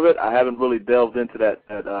 I've heard of it. I haven't really delved into that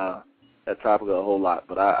topic a whole lot,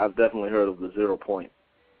 but I've definitely heard of the 0 point.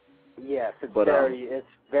 Yes, it's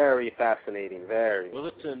very fascinating. Very. Well,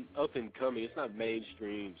 it's an up and coming. It's not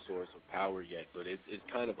mainstream source of power yet, but it's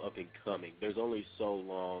kind of up and coming. There's only so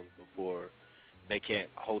long before they can't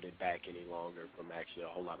hold it back any longer from actually a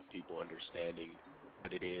whole lot of people understanding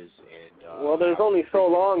what it is. And well, there's only so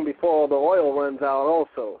long before all the oil runs out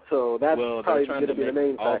also, so that's probably going to be the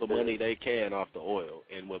main all factor. The money they can off the oil,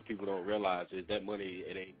 and what people don't realize is that money,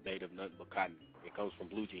 it ain't made of nothing but cotton. It comes from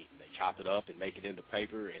blue jeans. They chop it up and make it into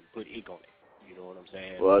paper and put ink on it. You know what I'm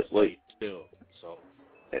saying? Well, still, so.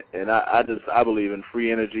 And I believe in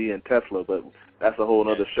free energy and Tesla, but that's a whole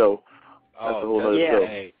other show. That's a whole other show.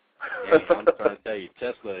 Hey, Hey, I'm trying to tell you,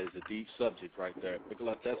 Tesla is a deep subject right there.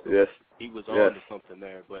 Nikola Tesla, Yes. he was on to something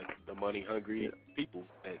there, but the money-hungry people,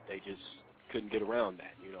 they just couldn't get around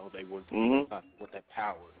that. You know, they want that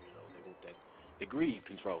power. You know, they want that the greed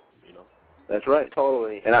control. You know. That's right.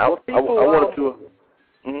 Totally. And I wanted to.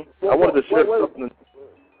 I wanted to share something.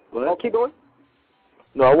 Go ahead. Oh, keep going.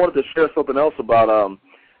 No, I wanted to share something else about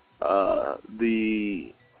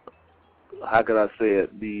the, how could I say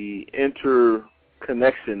it, the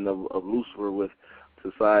interconnection of Lucifer with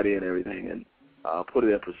society and everything, and put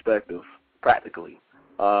it in perspective practically.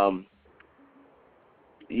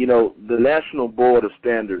 You know, the National Board of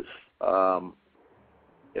Standards,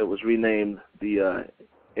 it was renamed the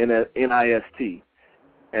NIST,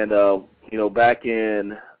 and you know, back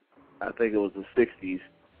in, I think it was the 60s,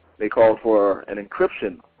 they called for an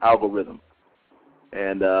encryption algorithm.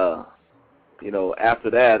 And, you know, after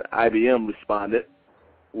that, IBM responded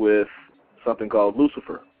with something called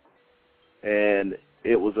Lucifer. And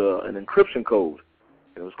it was an encryption code.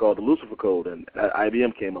 It was called the Lucifer code, and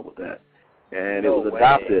IBM came up with that. And it was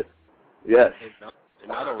adopted. Yes. And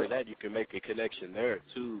not only that, you can make a connection there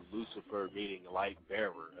to Lucifer, meaning light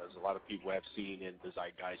bearer, as a lot of people have seen in the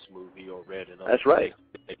Zeitgeist movie or read in other That's right.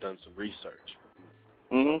 They've done some research.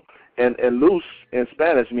 And luz in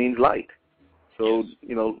Spanish means light. So, yes.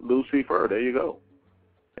 You know, Lucifer, there you go.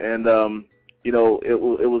 And, you know, it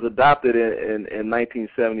was adopted in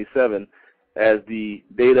 1977 as the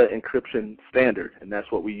data encryption standard, and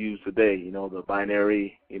that's what we use today, you know, the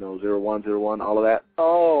binary, you know, 0101, all of that.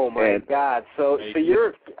 Oh, my God. So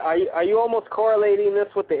are you almost correlating this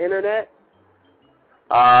with the Internet?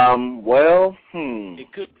 Well,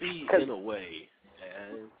 It could be in a way.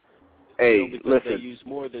 Hey, because listen. They use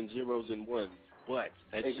more than zeros and ones, but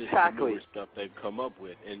that's just the newer stuff they've come up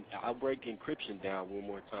with. And I'll break encryption down one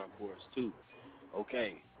more time for us, too.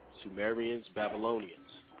 Okay, Sumerians, Babylonians.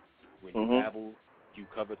 When you babble, you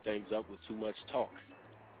cover things up with too much talk.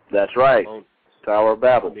 That's right. Tower of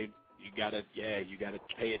Babel. I mean, you gotta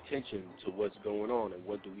pay attention to what's going on. And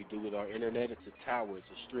what do we do with our internet? It's a tower. It's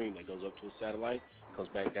a stream that goes up to a satellite, comes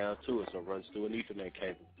back down to us, or runs through an Ethernet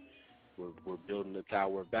cable. We're building the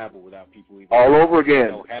Tower of Babel without people even. All over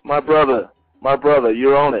again. My brother,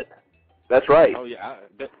 you're on it. That's right. Oh yeah,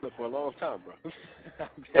 I've been for a long time, bro.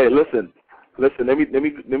 Hey, listen. Let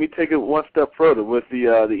me take it one step further with the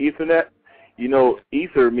Ethernet. You know,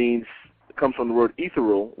 ether comes from the word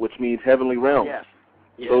ethereal, which means heavenly realms. Yes.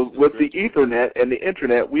 So with the Ethernet and the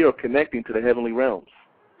Internet, we are connecting to the heavenly realms.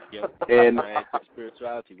 Yeah. And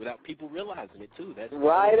spirituality without people realizing it too. That's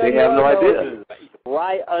right. They have no idea.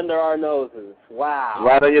 Right under our noses. Wow.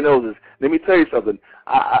 Right on your noses. Let me tell you something.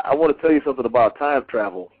 I want to tell you something about time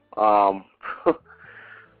travel. Wow.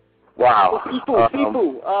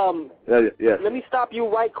 Sifu, yes. Let me stop you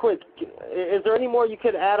right quick. Is there any more you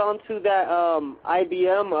could add on to that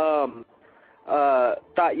IBM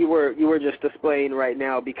thought you were just displaying right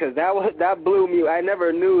now? Because that blew me. I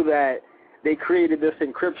never knew that they created this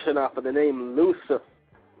encryption off of the name Lucifer.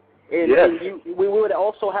 And we would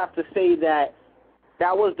also have to say that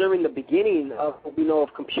was during the beginning of what we know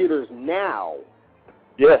of computers now.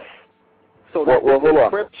 Yes. So that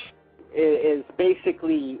encryption is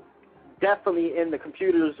basically definitely in the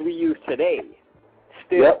computers we use today.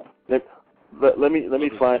 Still. Yep. Let me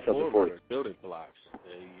find something for you. Building blocks.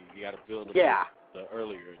 You got to build them. The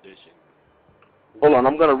earlier edition. Hold on,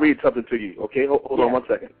 I'm going to read something to you. Okay, hold on 1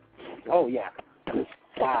 second. Oh yeah.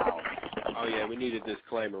 Wow. Oh yeah, we need a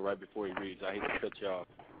disclaimer right before he reads. I hate to cut you off.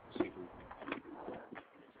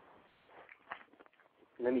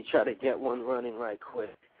 Let me try to get one running right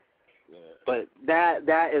quick. Yeah. But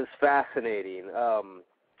that is fascinating.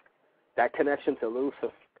 That connection to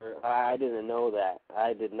Lucifer, I didn't know that.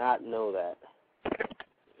 I did not know that.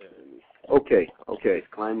 Okay.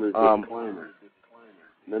 Disclaimer.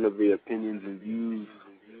 None of the opinions and views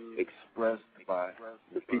expressed by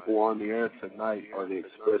the people on the air tonight are the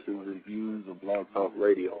expressions and views of Blog Talk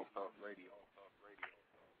Radio.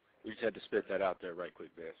 We just had to spit that out there right quick,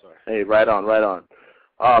 man. Sorry. Hey, right on.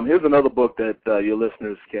 Here's another book that your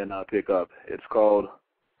listeners can pick up. It's called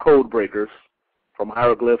Code Breakers, From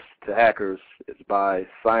Hieroglyphs to Hackers. It's by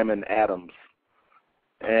Simon Adams.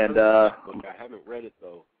 And I haven't read it,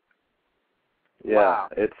 though. Yeah, wow.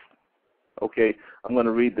 It's okay. I'm going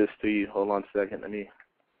to read this to you. Hold on a second. Let me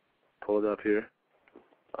pull it up here.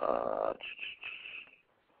 Let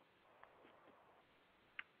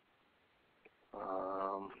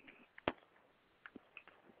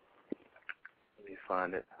me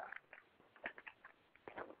find it.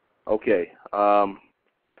 Okay.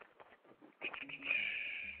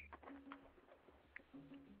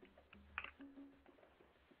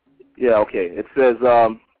 Yeah, okay. It says,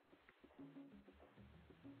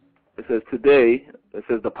 says today, it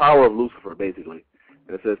says the power of Lucifer, basically.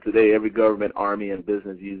 And it says today every government, army, and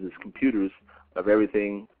business uses computers of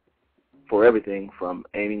everything for everything from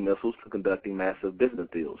aiming missiles to conducting massive business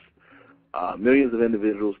deals. Millions of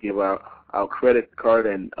individuals give out credit card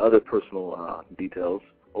and other personal details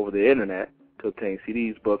over the internet to obtain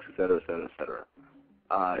CDs, books, etc., etc., etc.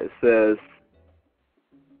 It says,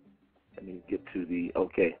 let me get to the,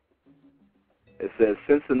 okay. It says,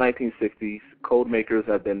 since the 1960s, code makers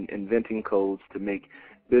have been inventing codes to make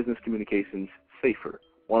business communications safer.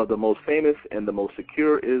 One of the most famous and the most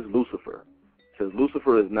secure is Lucifer. It says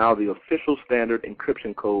Lucifer is now the official standard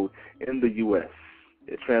encryption code in the U.S.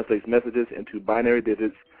 It translates messages into binary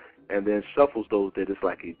digits and then shuffles those digits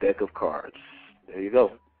like a deck of cards. There you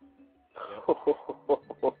go.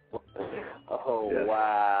 Oh, yes.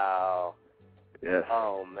 Wow. Yes.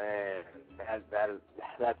 Oh, man.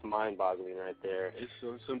 That's mind-boggling right there. It's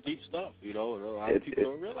some deep stuff, you know. A lot of people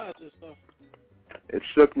don't realize this stuff. It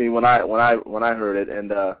shook me when I heard it, and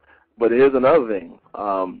but here's another thing.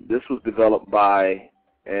 This was developed by,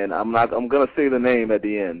 and I'm gonna say the name at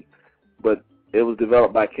the end, but it was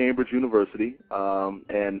developed by Cambridge University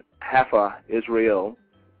and Haifa, Israel,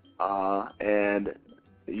 and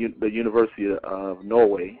the University of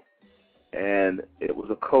Norway, and it was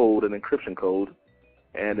a code, an encryption code,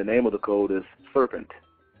 and the name of the code is Serpent.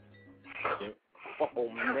 Oh,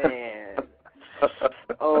 man.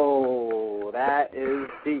 Oh, that is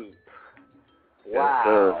deep.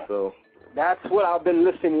 Wow. Yes, so that's what I've been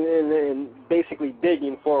listening and basically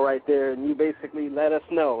digging for right there, and you basically let us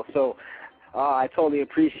know. So I totally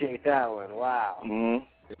appreciate that one. Wow. Mm-hmm.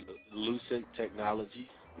 Lucent Technologies.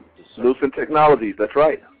 Lucent Technologies, that's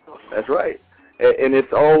right. That's right. And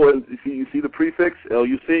it's all, you see the prefix,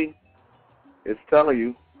 LUC? It's telling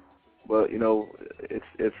you, but, you know,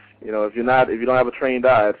 it's you know, if you don't have a trained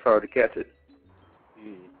eye, it's hard to catch it.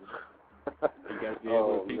 You got to be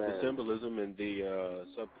able to see the symbolism and the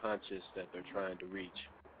subconscious that they're trying to reach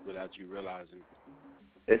without you realizing.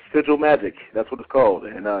 It's sigil magic. That's what it's called.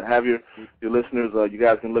 And have your listeners, you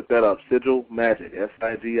guys can look that up. Sigil magic.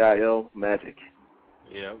 SIGIL magic.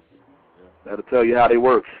 Yeah. That'll tell you how they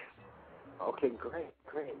work. Okay,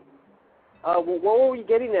 great. Well, what were we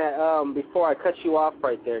getting at before I cut you off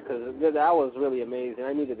right there? Because that was really amazing.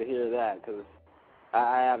 I needed to hear that because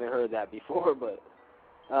I haven't heard that before. But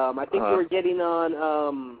I think you were getting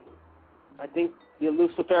on, I think, the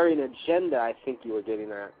Luciferian agenda, I think you were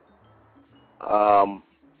getting at.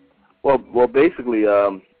 Well, basically,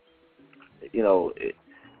 you know,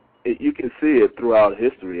 you can see it throughout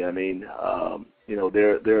history. I mean, you know,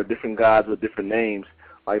 there are different gods with different names.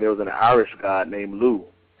 Like there was an Irish god named Lu.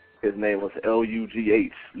 His name was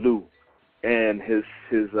Lugh, Lu, and his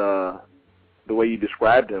the way you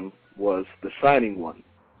described him was the shining one,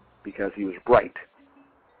 because he was bright,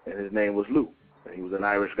 and his name was Lu, and he was an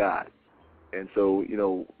Irish god. And so, you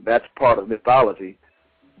know, that's part of mythology,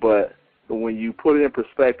 but when you put it in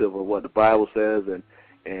perspective of what the Bible says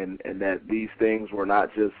and that these things were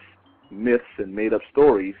not just myths and made-up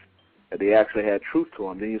stories, that they actually had truth to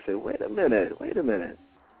them, then you say, wait a minute.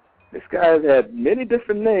 This guy has had many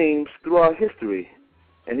different names throughout history,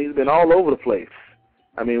 and he's been all over the place.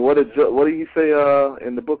 I mean, what did he say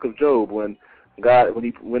in the book of Job when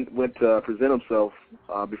he went to present himself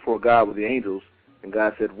before God with the angels, and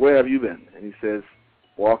God said, "Where have you been?" And he says,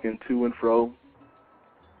 "Walking to and fro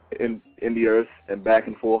in the earth and back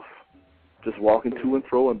and forth, just walking to and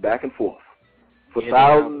fro and back and forth for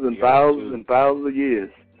thousands and thousands and thousands of years."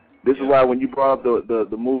 This is why when you brought up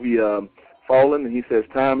the movie Fallen, and he says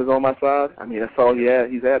time is on my side, I mean, that's all he's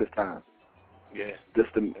had is time. Yeah.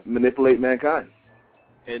 Just to manipulate mankind.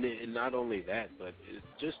 And not only that, but it's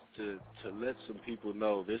just to let some people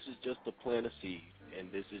know this is just to plant a seed,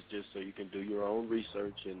 and this is just so you can do your own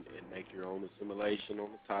research and make your own assimilation on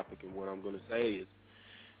the topic. And what I'm going to say is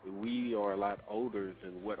we are a lot older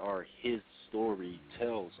than what his story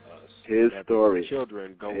tells us. His story.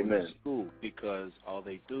 Children go Amen. to school because all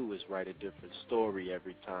they do is write a different story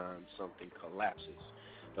every time something collapses.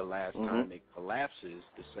 The last time it collapses,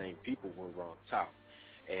 the same people were on top.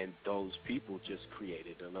 And those people just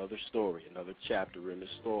created another story, another chapter in the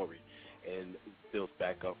story, and built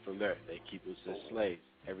back up from there. They keep us as slaves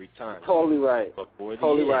every time. Totally right. Before the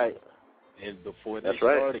totally end, right. And before they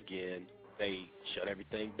start again, they shut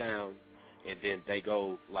everything down, and then they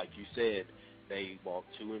go, like you said, they walk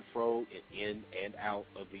to and fro and in and out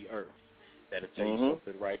of the earth. That'll tell you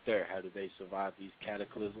something right there. How do they survive these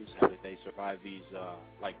cataclysms? How do they survive these,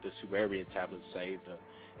 like the Sumerian tablets say,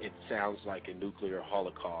 it sounds like a nuclear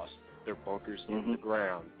holocaust. They're bunkers in the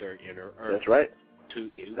ground. They're inner earth. That's right. To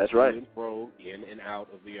That's right. and fro, in and out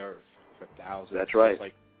of the earth for thousands. That's right.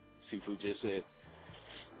 Like SIFU just said.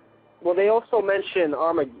 Well, they also mention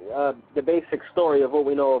the basic story of what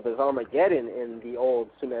we know of as Armageddon in the old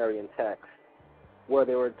Sumerian text, where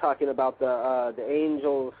they were talking about the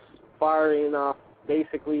angels firing off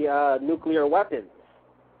basically nuclear weapons.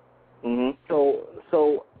 Mm-hmm.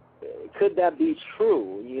 So could that be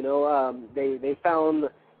true? You know, they found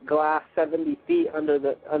glass 70 feet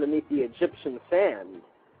underneath the Egyptian sand.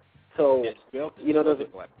 So you know,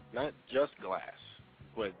 not just glass,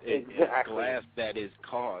 but exactly. it's glass that is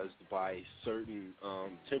caused by certain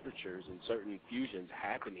temperatures and certain fusions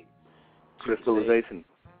happening. Crystallization.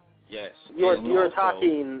 Yes. You're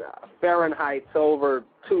talking Fahrenheit over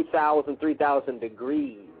 2,000, 3,000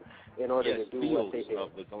 degrees in order to do what they did. Of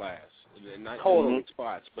the glass. Not totally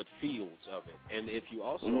spots, but fields of it. And if you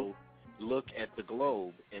also look at the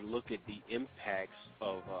globe and look at the impacts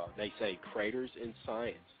of, they say, craters in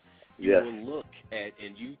science, you will look at,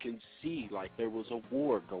 and you can see like there was a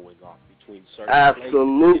war going off between certain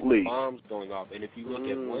places, bombs going off. And if you look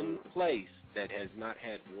at one place that has not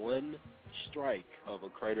had one strike of a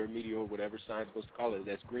crater, meteor, whatever science supposed to call it,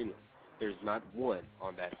 that's Greenland. There's not one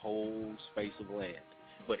on that whole space of land.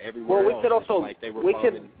 But everywhere else, it's like they were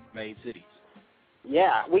bombing main cities.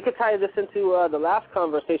 Yeah, we could tie this into the last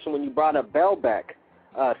conversation when you brought up Baalbek,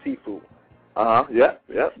 SIFU. Yeah,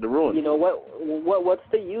 the ruins. You know, what's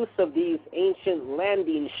the use of these ancient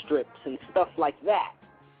landing strips and stuff like that?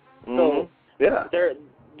 So there is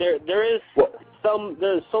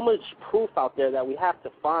there's so much proof out there that we have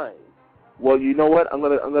to find. Well, you know what? I'm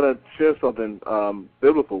gonna share something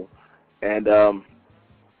biblical, and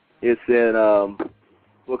it's in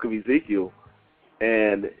Book of Ezekiel,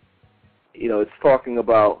 and you know it's talking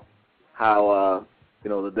about how you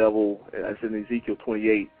know the devil. It's in Ezekiel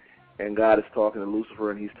 28, and God is talking to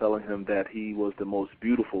Lucifer, and he's telling him that he was the most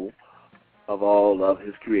beautiful of all of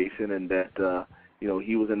his creation, and that you know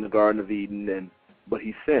he was in the Garden of Eden, but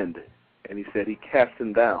he sinned, and he said he cast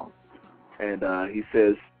him down, and he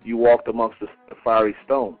says, "You walked amongst the fiery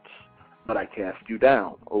stones, but I cast you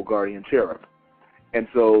down, O guardian cherub." And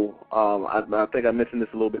so I think I mentioned this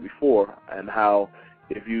a little bit before, and how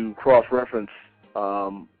if you cross-reference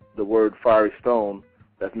the word fiery stone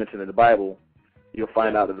that's mentioned in the Bible, you'll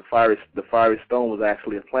find out that the fiery stone was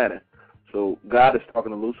actually a planet. So God is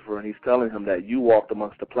talking to Lucifer, and he's telling him that you walked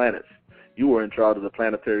amongst the planets. You were in charge of the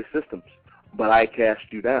planetary systems, but I cast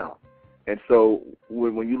you down. And so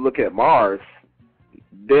when you look at Mars,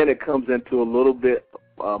 then it comes into a little bit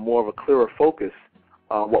more of a clearer focus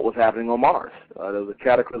what was happening on Mars. There was a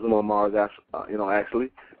cataclysm on Mars,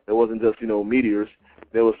 actually. There wasn't just, meteors.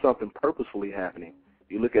 There was something purposefully happening.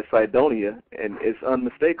 You look at Cydonia, and it's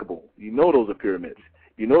unmistakable. You know those are pyramids.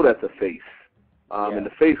 You know that's a face. And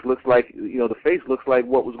the face looks like,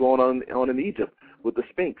 what was going on in Egypt with the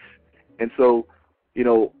Sphinx. And so,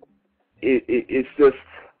 it's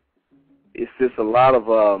just a lot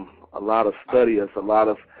of study. It's a lot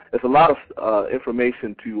of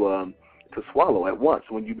information to swallow at once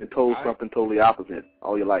when you've been told something totally opposite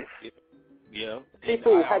all your life. Yeah.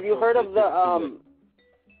 SIFU, have you heard of the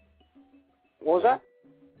what was that?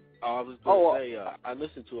 I was going to say, I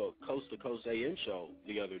listened to a Coast to Coast AM show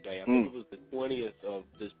the other day. I think it was the 20th of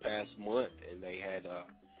this past month, and they had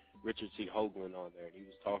Richard C. Hoagland on there, and he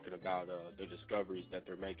was talking about the discoveries that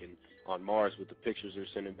they're making on Mars with the pictures they're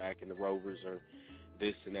sending back in the rovers, or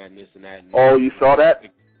this and that and this and that. And you saw that?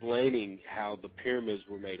 Explaining how the pyramids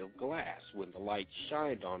were made of glass. When the light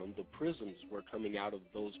shined on them, the prisms were coming out of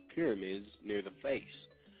those pyramids near the face.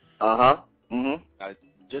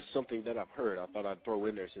 Just something that I've heard. I thought I'd throw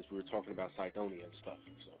in there since we were talking about Cydonia and stuff.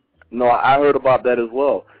 So. No, I heard about that as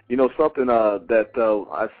well. Something that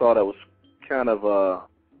I saw that was kind of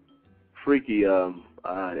freaky.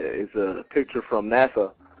 It's a picture from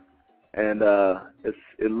NASA, and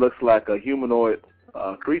it looks like a humanoid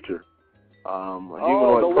creature.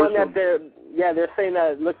 Humanoid the one person. that they're saying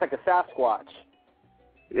that it looks like a Sasquatch.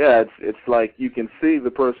 Yeah, it's like you can see the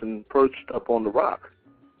person perched up on the rock.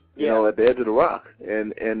 At the edge of the rock,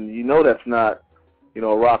 and that's not, a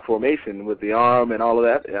rock formation with the arm and all of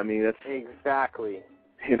that. I mean, that's exactly.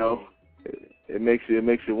 It makes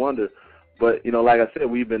you wonder. But like I said,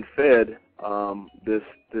 we've been fed this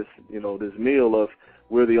meal of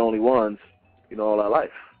we're the only ones, all our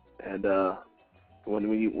life. And when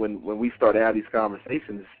we start to have these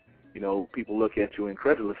conversations, people look at you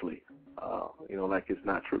incredulously, like it's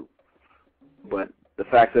not true. But the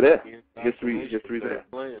facts are there. History's there.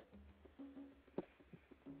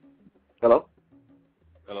 Hello?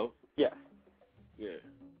 Hello? Yeah. Yeah.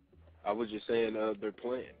 I was just saying they're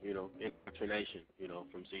playing, indoctrination,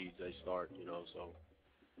 from seeds they start, so.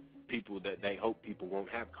 people that they hope people won't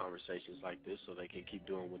have conversations like this so they can keep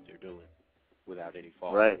doing what they're doing without any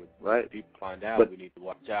fault. Right, when right. people find out, we need to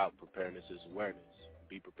watch out. Preparedness is awareness.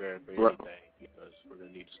 Be prepared for anything, because we're going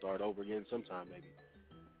to need to start over again sometime, maybe.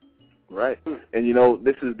 Right. And, you know,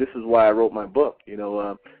 this is why I wrote my book. You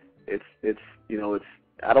know, it's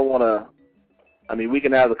I don't want to, I mean, we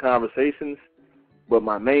can have the conversations, but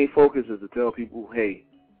my main focus is to tell people, hey,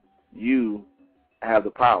 you have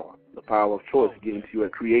the power of choice getting to you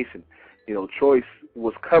at creation. You know, choice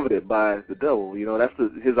was coveted by the devil. You know, that's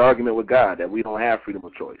his argument with God, that we don't have freedom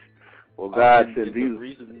of choice. Well, God sent Jesus.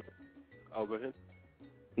 Go ahead.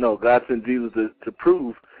 No, God sent Jesus to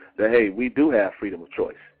prove that, hey, we do have freedom of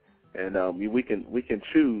choice, and we can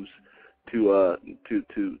choose to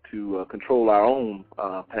control our own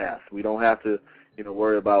path. We don't have to, you know,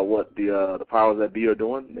 worry about what the powers that be are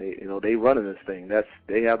doing. They running this thing.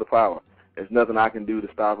 They have the power. There's nothing I can do to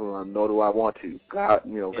stop them, nor do I want to. God,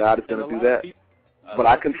 God is going to do that. But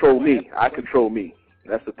I control me. I control me.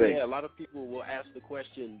 That's the thing. Yeah, a lot of people will ask the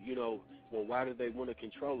question, well, why do they want to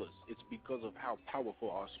control us? It's because of how powerful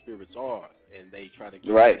our spirits are, and they try to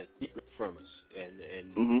keep that secret from us.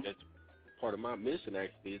 And that's part of my mission,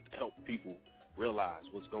 actually, is to help people realize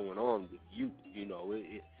what's going on with you.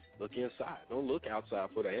 Look inside. Don't look outside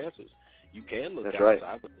for the answers. You can look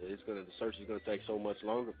outside, but the search is going to take so much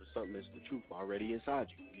longer for something that's the truth already inside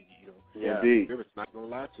you. Indeed. Spirit's not going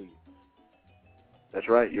to lie to you. That's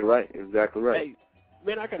right. You're right. You're exactly right. Hey,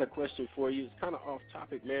 man, I got a question for you. It's kind of off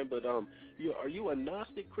topic, man, but are you a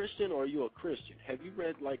Gnostic Christian or are you a Christian? Have you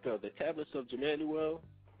read, the Tablets of Emmanuel?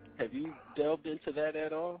 Have you delved into that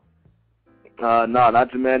at all? No,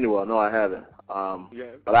 not Emmanuel. No, I haven't.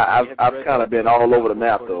 But I've kind of been all over the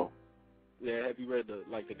map, though. Yeah, have you read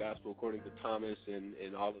the Gospel according to Thomas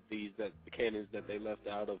and all of these, the canons that they left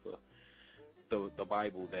out of the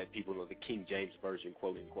Bible that people know, the King James Version,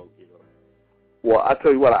 quote unquote, Well, I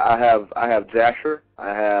tell you what, I have Jasher, I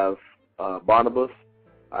have Barnabas,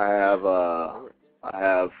 I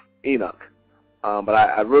have Enoch, but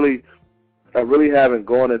I really haven't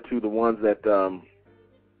gone into the ones that some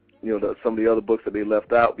of the other books that they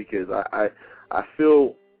left out, because I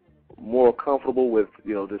feel more comfortable with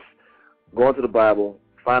just going to the Bible,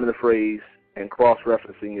 finding the phrase, and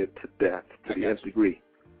cross-referencing it to death, to the nth degree.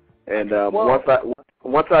 And once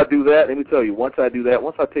I do that, let me tell you, once I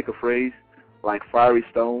take a phrase like fiery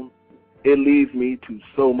stone, it leads me to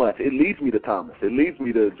so much. It leads me to Thomas. It leads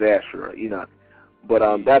me to Jasher or Enoch.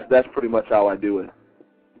 But that's pretty much how I do it.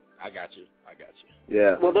 I got you.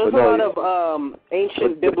 Yeah. Well, there's a lot of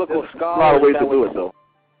ancient biblical scholars. A lot of ways to do it, though.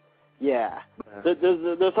 Yeah.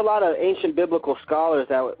 There's a lot of ancient biblical scholars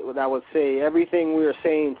that would say everything we are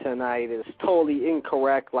saying tonight is totally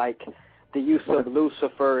incorrect, like the use of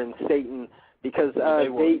Lucifer and Satan, because they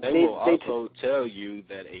will also tell you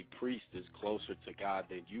that a priest is closer to God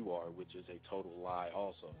than you are, which is a total lie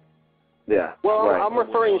also. Yeah. Well, right. I'm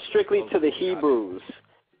referring strictly to the Hebrews.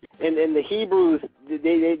 And the Hebrews,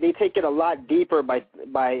 they take it a lot deeper by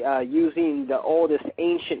using the oldest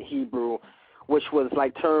ancient Hebrew, which was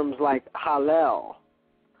terms like Hallel,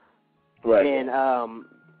 right, and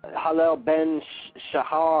Hallel ben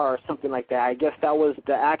Shahar or something like that. I guess that was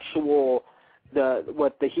the actual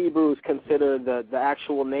what the Hebrews consider the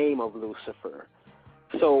actual name of Lucifer.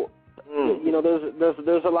 So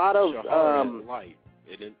there's a lot of light,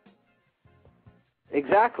 isn't it?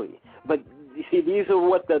 Exactly, but you see, these are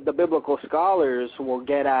what the biblical scholars will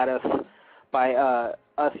get at us by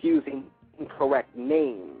us using incorrect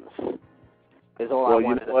names. Is all I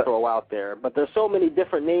wanted to throw out there. But there's so many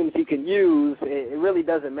different names you can use. It really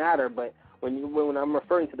doesn't matter. But when I'm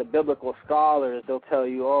referring to the biblical scholars, they'll tell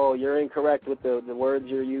you, oh, you're incorrect with the words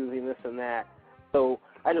you're using, this and that. So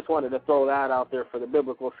I just wanted to throw that out there for the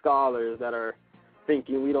biblical scholars that are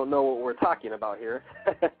thinking we don't know what we're talking about here.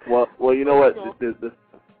 well, you know what?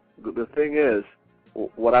 The thing is,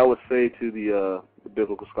 what I would say to the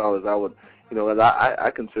biblical scholars, I would, as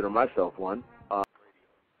I consider myself one.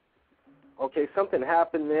 Okay, something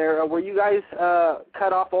happened there. Were you guys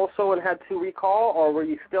cut off also and had to recall, or were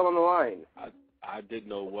you still on the line? I didn't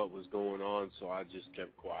know what was going on, so I just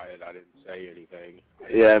kept quiet. I didn't say anything.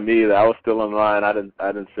 Yeah, me either. I was still on the line. I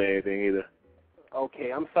didn't say anything either.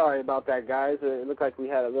 Okay, I'm sorry about that, guys. It looked like we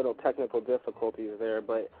had a little technical difficulties there,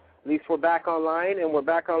 but at least we're back online, and we're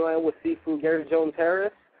back online with SIFU Garry Jones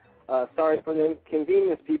Harris. Sorry for the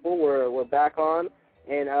inconvenience, people. We're back on.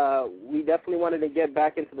 And we definitely wanted to get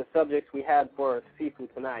back into the subjects we had for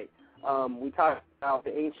SIFU tonight. We talked about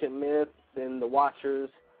the ancient myths and the Watchers,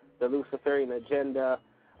 the Luciferian agenda.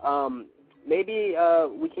 Maybe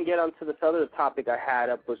we can get onto this other topic I had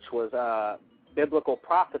up, which was biblical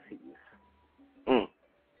prophecies.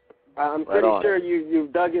 I'm pretty sure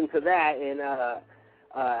you've dug into that and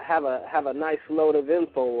have a nice load of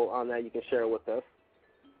info on that you can share with us.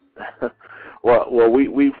 well,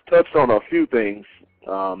 we've touched on a few things.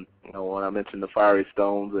 When I mentioned the fiery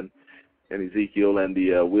stones and Ezekiel and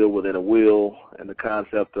the wheel within a wheel and the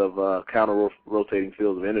concept of counter-rotating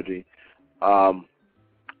fields of energy.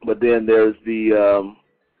 But then there's the,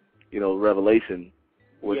 Revelation,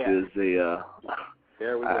 which is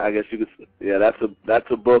there we go. I guess you could, that's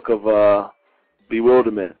a book of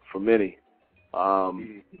bewilderment for many.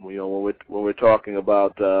 When we're talking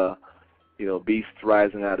about, beasts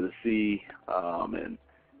rising out of the sea, and,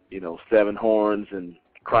 7 horns and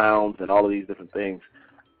crowns and all of these different things.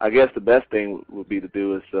 I guess the best thing would be to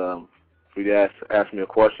do is for you to ask me a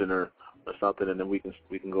question or something, and then we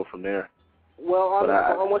can go from there. Well,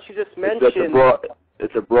 on what you just mentioned,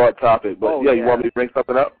 it's a broad topic, but you want me to bring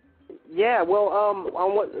something up? Yeah, well,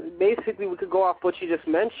 on what basically we could go off what you just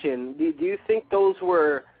mentioned. Do you think those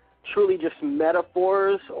were truly just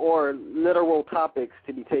metaphors or literal topics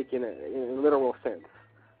to be taken in a literal sense?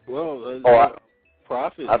 Well,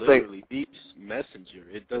 prophet literally beats messenger.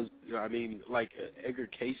 It does. Like Edgar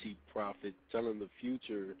Casey prophet telling the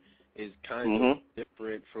future is kind of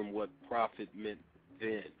different from what prophet meant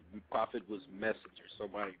then. Prophet was messenger,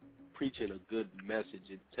 somebody preaching a good message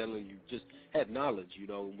and telling you, just had knowledge, and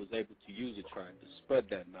was able to use it, trying to spread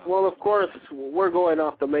that knowledge. Well, of course, we're going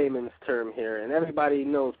off the layman's term here, and everybody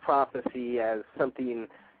knows prophecy as something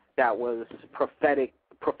that was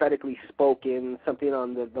prophetically spoken, something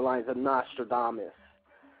on the lines of Nostradamus.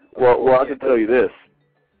 Well, I can tell you this,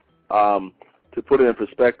 to put it in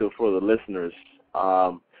perspective for the listeners.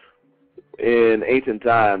 In ancient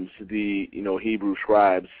times, the Hebrew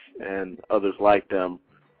scribes and others like them,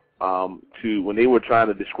 when they were trying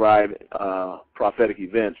to describe prophetic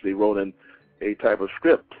events, they wrote in a type of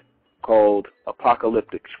script called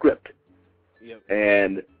apocalyptic script. Yep.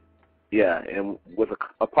 And with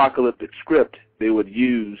apocalyptic script, they would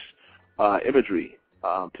use imagery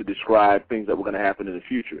to describe things that were going to happen in the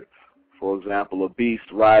future. For example, a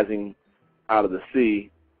beast rising out of the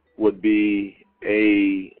sea would be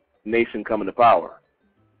a nation coming to power,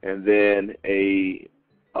 and then a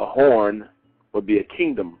horn would be a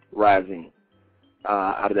kingdom rising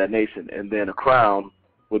out of that nation, and then a crown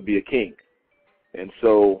would be a king. And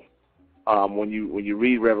so when you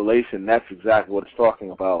read Revelation, that's exactly what it's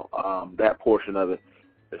talking about. That portion of it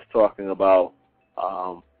is talking about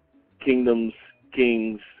kingdoms,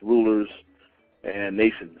 kings, rulers, and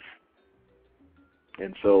nations.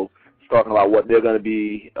 And so it's talking about what they're going to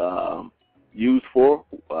be used for,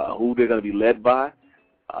 who they're going to be led by,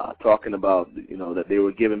 talking about, that they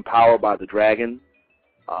were given power by the dragon.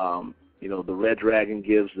 The red dragon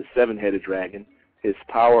gives the 7-headed dragon his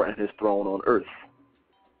power and his throne on earth.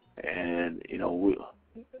 And,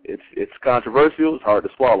 it's controversial, it's hard to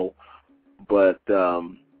swallow, but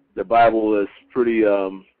the Bible is pretty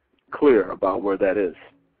clear about where that is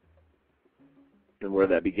and where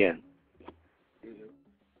that began.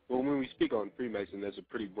 Well, when we speak on Freemason, that's a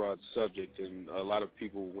pretty broad subject, and a lot of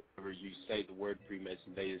people, whenever you say the word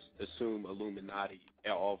Freemason, they assume Illuminati.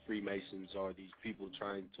 All Freemasons are these people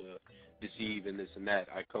trying to deceive and this and that.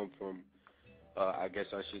 I come from, I guess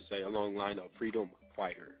I should say, a long line of freedom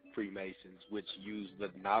fighter Freemasons, which use the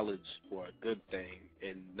knowledge for a good thing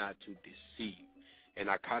and not to deceive. And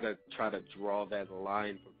I kind of try to draw that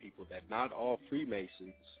line for people that not all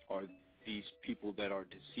Freemasons are these people that are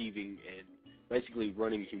deceiving and basically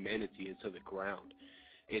running humanity into the ground.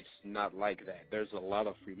 It's not like that. There's a lot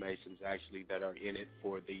of Freemasons actually that are in it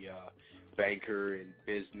for the banker and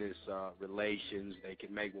business relations. They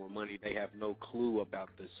can make more money. They have no clue about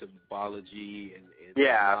the symbology and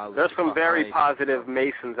there's some very positive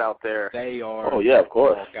Masons out there. They are of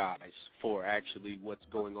course, guys for actually what's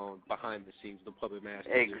going on behind the scenes, the puppet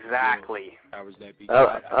master. Exactly. Powers that be.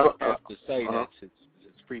 I have to say that since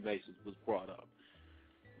Freemasons was brought up.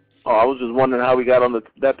 Oh, I was just wondering how we got on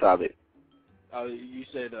that topic. You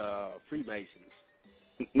said Freemasons.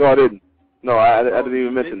 No, I didn't. No, I didn't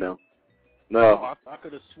even mention them. No. Oh, I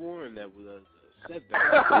could have sworn that was said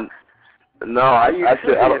that. No, I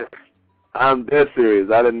said I'm dead serious.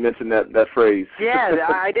 I didn't mention that phrase. Yeah,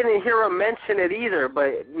 I didn't hear him mention it either.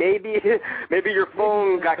 But maybe your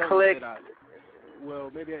phone got clicked.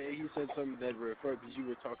 Well, maybe he said something that referred because you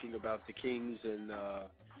were talking about the kings and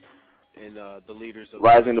the leaders of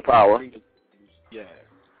rising to power. Yeah,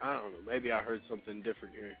 I don't know. Maybe I heard something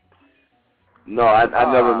different here. No, I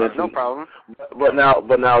never mentioned. No problem. But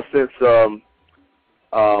now since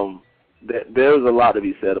there's a lot to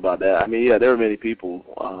be said about that. I mean, yeah, there are many people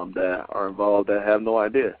that are involved that have no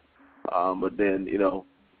idea. But then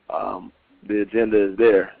the agenda is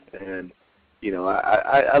there, And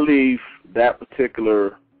I leave that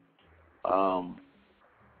particular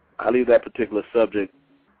subject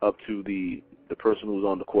up to the person who's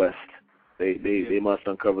on the quest. They must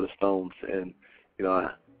uncover the stones, and you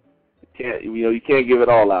can't give it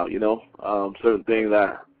all out. Certain things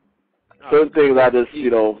I just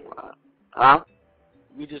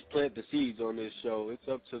We just plant the seeds on this show. It's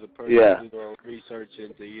up to the person Yeah. to do their own research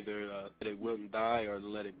and to either let it wilt and die or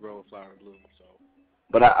let it grow and flower and bloom. So.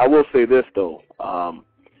 But I will say this though,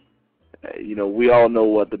 we all know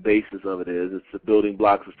what the basis of it is. It's the building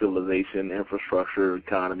blocks of civilization, infrastructure,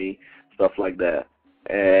 economy, stuff like that.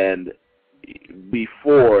 And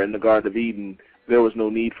before, in the Garden of Eden, there was no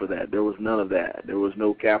need for that. There was none of that. There was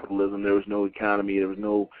no capitalism. There was no economy. There was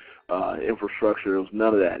no infrastructure. There was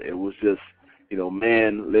none of that. It was just,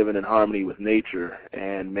 man living in harmony with nature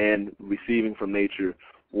and man receiving from nature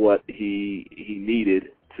what he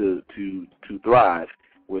needed to thrive,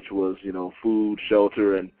 which was, food,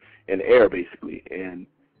 shelter, and air, basically. And,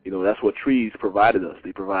 that's what trees provided us.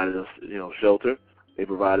 They provided us, shelter. They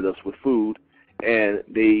provided us with food. And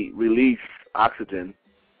they release oxygen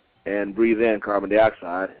and breathe in carbon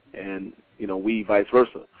dioxide, and, we vice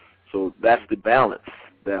versa. So that's the balance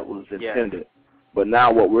that was intended. Yeah. But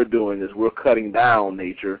now what we're doing is we're cutting down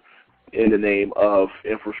nature in the name of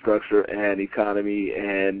infrastructure and economy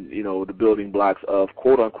and, the building blocks of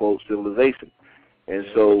quote-unquote civilization. And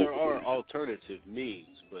so there are alternative means,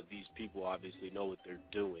 but these people obviously know what they're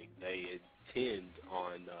doing. They intend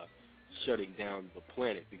on shutting down the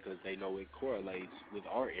planet because they know it correlates with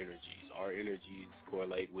our energies. Our energies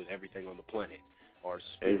correlate with everything on the planet. Our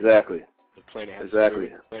spirit. Exactly. The planet has exactly.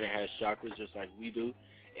 spirit, the planet has chakras just like we do,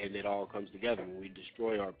 and it all comes together. When we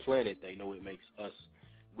destroy our planet, they know it makes us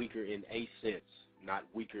weaker in a sense, not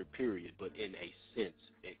weaker period, but in a sense.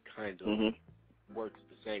 It kind of works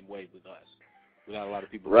the same way with us. Without a lot of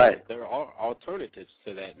people right. There are alternatives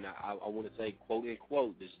to that. Now, I want to say, quote,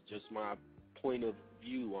 unquote, this is just my point of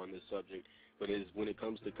view on this subject, but when it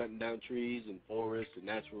comes to cutting down trees and forests and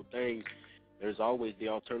natural things, there's always the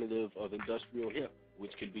alternative of industrial hemp,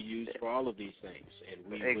 which can be used for all of these things.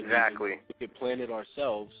 And we can plant it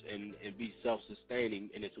ourselves and be self-sustaining,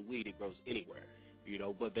 and it's a weed. It grows anywhere,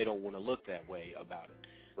 but they don't want to look that way about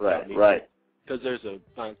it. Right, right. Because there's a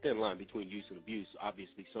thin line between use and abuse.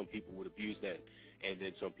 Obviously, some people would abuse that, and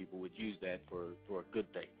then some people would use that for a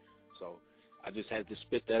good thing. So I just had to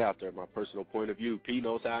spit that out there, my personal point of view. P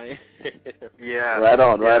knows how I am. Yeah. Right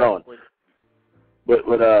on. But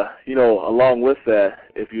along with that,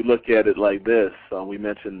 if you look at it like this, we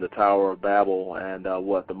mentioned the Tower of Babel and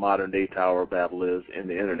what the modern-day Tower of Babel is in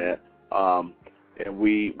the Internet. And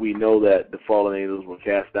we know that the fallen angels were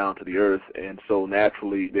cast down to the earth, and so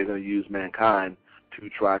naturally they're going to use mankind to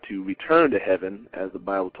try to return to heaven, as the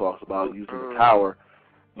Bible talks about, using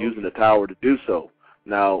the tower to do so.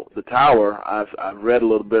 Now, the tower, I've read a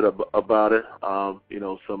little bit about it,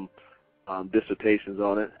 some dissertations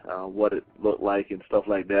on it, what it looked like and stuff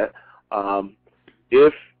like that.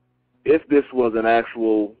 If this was an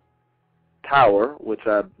actual tower, which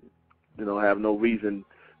I have no reason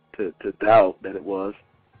to doubt that it was,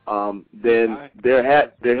 then there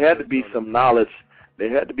had to be some knowledge. There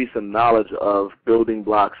had to be some knowledge of building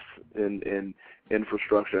blocks in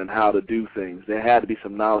infrastructure and how to do things. There had to be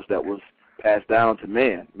some knowledge that was passed down to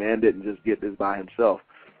man. Man didn't just get this by himself.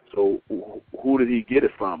 So who did he get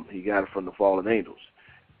it from? He got it from the fallen angels.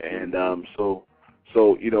 And so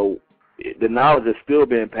the knowledge is still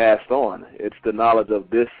being passed on. It's the knowledge of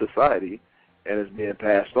this society, and it's being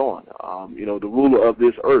passed on. The ruler of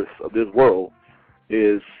this earth, of this world,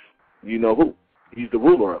 is who? He's the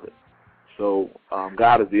ruler of it. So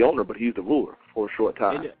God is the owner, but he's the ruler for a short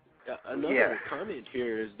time. And another comment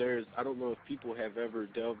here is I don't know if people have ever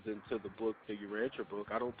delved into the book, the Urantia book.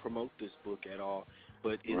 I don't promote this book at all,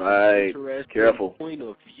 but it's an interesting point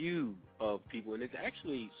of view of people, and it's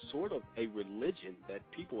actually sort of a religion that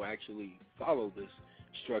people actually follow this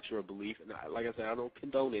structure of belief. And like I said, I don't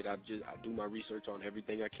condone it. I do my research on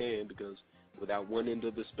everything I can, because without one end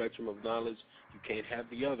of the spectrum of knowledge, you can't have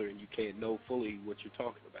the other, and you can't know fully what you're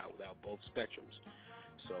talking about without both spectrums.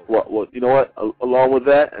 So well, you know what? Along with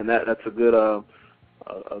that, and that's a good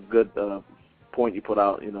point you put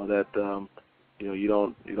out. That you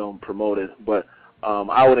don't promote it, but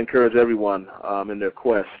I would encourage everyone in their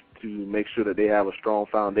quest to make sure that they have a strong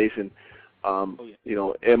foundation.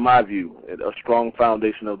 In my view, a strong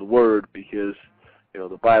foundation of the Word, because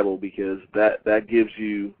the Bible, because that gives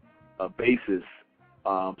you a basis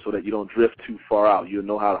so that you don't drift too far out. You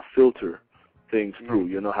know how to filter things through.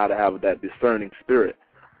 You know how to have that discerning spirit,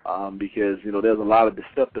 because there's a lot of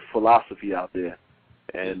deceptive philosophy out there,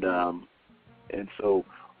 and so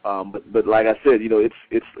But like I said,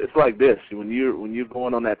 it's like this. When you're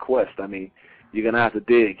going on that quest, I mean, you're gonna have to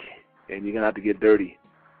dig, and you're gonna have to get dirty.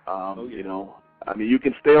 You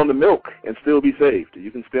can stay on the milk and still be saved.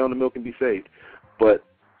 You can stay on the milk and be saved, but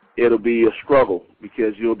it'll be a struggle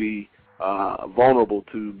because you'll be vulnerable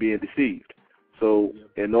to being deceived. So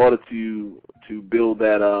in order to build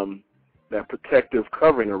that protective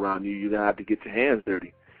covering around you, you're gonna have to get your hands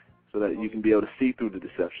dirty so that you can be able to see through the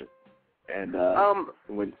deception. And on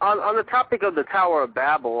the topic of the Tower of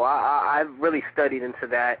Babel, I've really studied into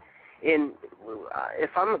that. If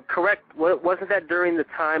I'm correct, wasn't that during the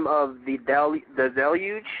time of the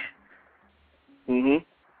deluge?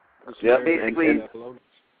 Yeah. Basically.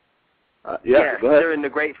 Yes. Go ahead.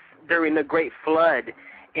 During the Great Flood,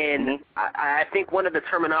 and I think one of the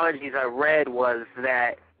terminologies I read was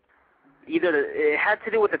that it had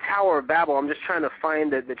to do with the Tower of Babel. I'm just trying to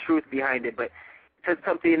find the truth behind it, but it said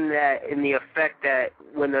something that in the effect that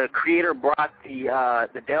when the Creator brought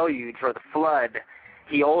the deluge or the flood,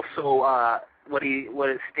 he also what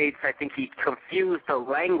it states, I think he confused the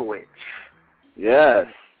language. Yes.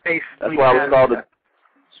 Basically,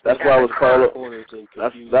 that's why it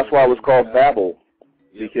was called Babel,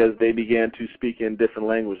 because they began to speak in different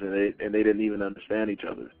languages and they didn't even understand each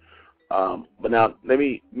other. But now let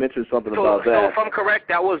me mention something about that. So if I'm correct,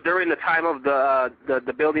 that was during the time of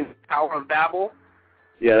the building Tower of Babel?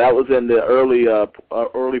 Yeah, that was in the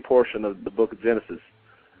early portion of the book of Genesis.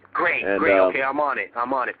 Great. Okay, I'm on it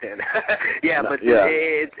then.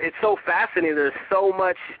 It's so fascinating. There's so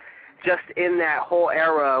much just in that whole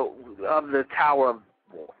era of the Tower of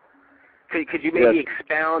Babel. Could you maybe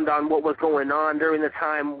expound on what was going on during the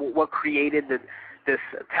time, what created this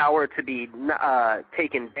tower to be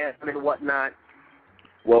taken down and whatnot?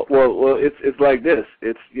 Well, it's like this.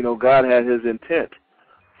 It's God had His intent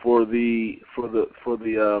for the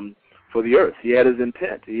earth. He had His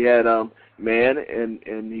intent. He had man,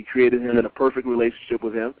 and He created him in a perfect relationship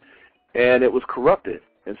with Him, and it was corrupted.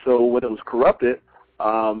 And so when it was corrupted,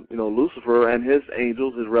 Lucifer and his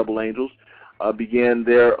angels, his rebel angels, began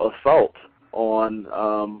their assault on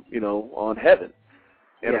heaven.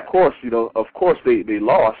 And of course they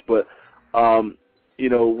lost, but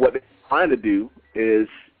what they're trying to do is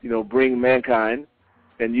bring mankind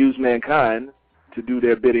and use mankind to do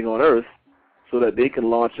their bidding on earth so that they can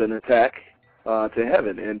launch an attack to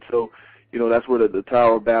heaven. And so that's where the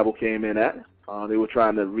Tower of Babel came in at. They were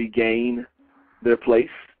trying to regain their place,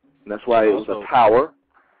 and that's why it was a tower.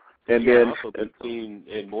 And then also been seen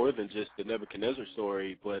in more than just the Nebuchadnezzar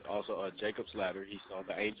story, but also Jacob's ladder. He saw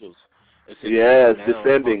the angels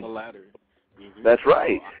descending. On the ladder. That's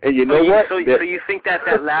right. And you know what? So you think that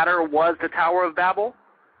ladder was the Tower of Babel?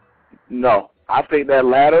 No, I think that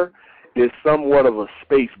ladder is somewhat of a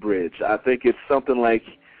space bridge. I think it's something like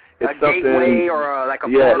a gateway or like a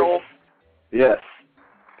portal. Yes,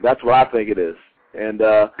 that's what I think it is. And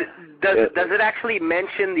does it actually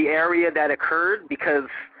mention the area that occurred? Because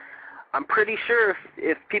I'm pretty sure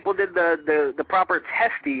if people did the proper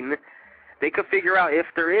testing, they could figure out if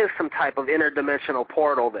there is some type of interdimensional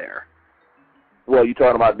portal there. Well, you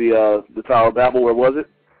talking about the Tower of Babel? Where was it?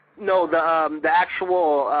 No, the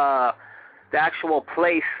actual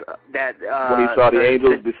place that when he saw the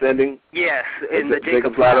angels descending. Yes, in the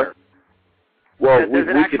Jacob's ladder. Well, does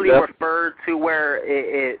it actually refer to where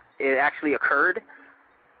it actually occurred?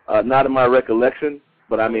 Not in my recollection,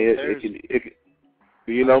 but I mean it can.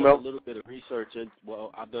 Do you know, Mel?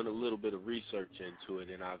 I've done a little bit of research into it,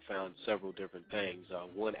 and I've found several different things.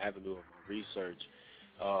 One avenue of research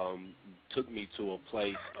took me to a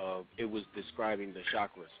place of, it was describing the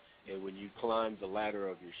chakras. And when you climb the ladder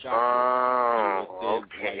of your chakras,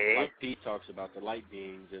 like Pete talks about the light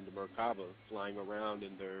beings and the Merkaba flying around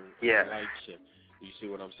in their light ship. You see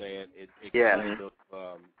what I'm saying? It kind of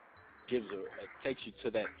takes you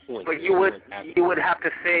to that point. But you would have to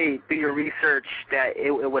say through your research that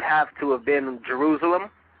it would have to have been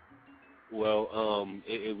Jerusalem? Well,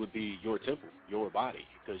 it would be your temple, your body,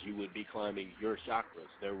 because you would be climbing your chakras.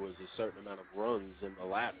 There was a certain amount of rungs in the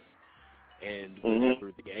ladder. And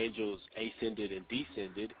whenever the angels ascended and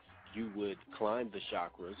descended, you would climb the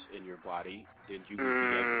chakras in your body, then you would be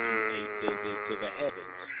able to ascend into the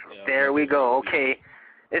heavens. There we go. Okay.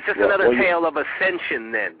 It's just another tale of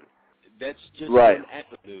ascension then. That's just one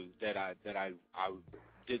avenue that I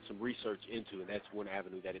did some research into, and that's one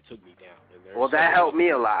avenue that it took me down. And that helped me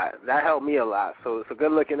a lot. So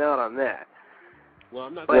good looking out on that. Well,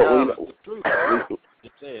 I'm not saying the truth.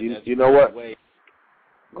 Just saying you know what?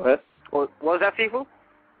 Go ahead. What was that, SIFU?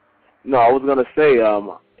 No, I was going to say,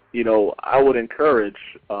 I would encourage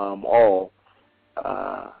all,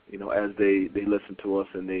 as they listen to us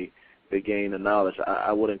and they gain the knowledge.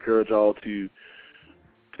 I would encourage all to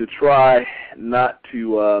try not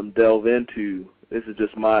to delve into. This is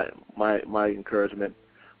just my encouragement.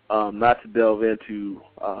 Not to delve into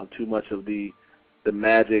too much of the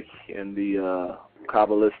magic and the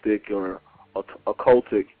Kabbalistic or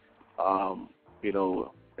occultic,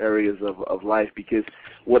 areas of life, because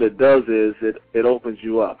what it does is it opens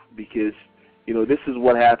you up, because, this is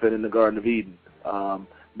what happened in the Garden of Eden.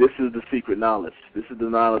 This is the secret knowledge. This is the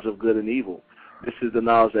knowledge of good and evil. This is the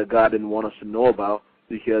knowledge that God didn't want us to know about,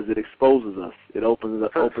 because it exposes us. It opens us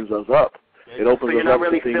up. It opens so you're us not up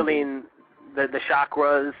really to things. feeling the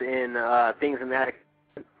chakras and things in that.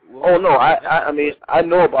 Oh no, I mean I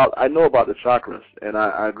know about the chakras, and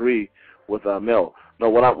I agree with Mel. No,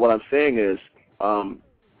 what I'm saying is,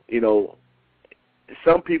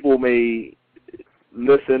 some people may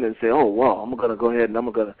listen and say, oh well, I'm gonna go ahead and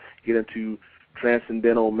I'm gonna get into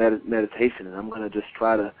transcendental meditation, and I'm gonna just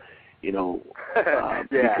try to,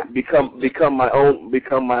 become my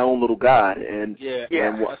own little God, and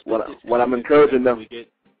what I'm encouraging them. We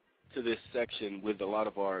get to this section with a lot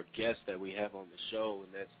of our guests that we have on the show,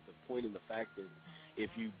 and that's the point in the fact that if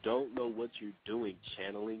you don't know what you're doing,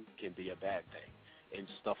 channeling can be a bad thing and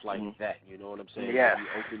stuff like that. You know what I'm saying? Yeah. You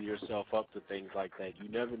open yourself up to things like that. You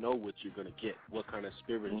never know what you're going to get, what kind of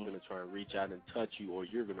spirit is going to try and reach out and touch you, or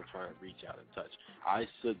you're going to try and reach out and touch. I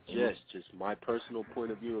suggest, just my personal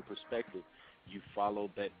point of view and perspective, you follow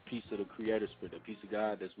that piece of the Creator Spirit, that piece of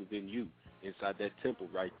God that's within you, inside that temple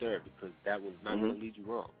right there, because that one's not going to lead you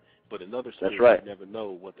wrong. But another spirit, that's right. You never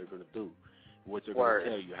know what they're going to do, what they're going to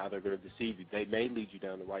tell you, how they're going to deceive you. They may lead you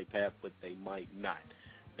down the right path, but they might not.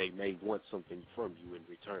 They may want something from you in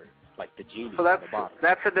return, like the genie so at the bottom.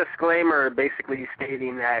 That's a disclaimer, basically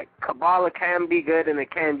stating that Kabbalah can be good and it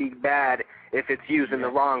can be bad if it's used in the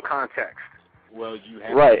wrong context. Well, you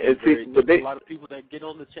have a lot of people that get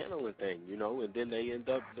on the channel thing, and then they end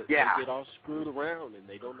up they get all screwed around and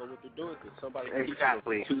they don't know what they're doing because somebody teaches them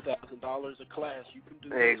 $2,000 a class. You can do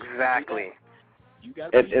this. Exactly. You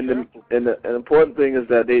got to be careful. And the important thing is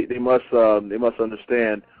that they must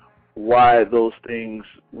understand why those things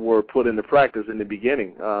were put into practice in the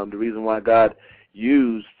beginning. The reason why God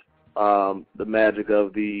used the magic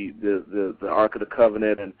of the Ark of the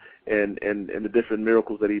Covenant and the different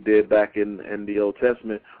miracles that He did back in the Old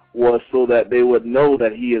Testament was so that they would know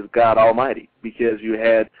that He is God Almighty, because you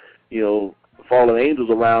had fallen angels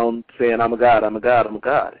around saying, I'm a God, I'm a God, I'm a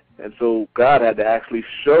God. And so God had to actually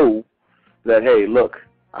show that, hey, look,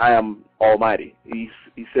 I am Almighty. He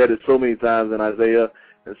said it so many times in Isaiah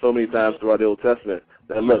and so many times throughout the Old Testament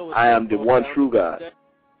that, look, I am the one true God.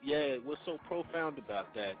 Yeah, what's so profound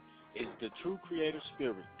about that is the true Creator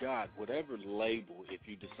Spirit, God, whatever label, if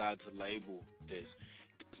you decide to label this,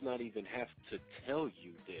 does not even have to tell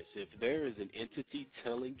you this. If there is an entity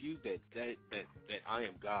telling you that I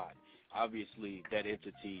am God, obviously that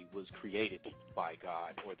entity was created by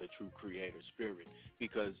God or the true Creator Spirit,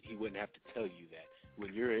 because He wouldn't have to tell you that.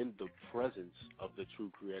 When you're in the presence of the true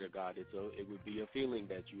Creator God, it would be a feeling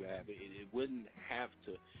that you have. It wouldn't have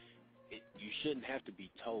to. You shouldn't have to be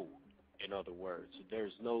told. In other words,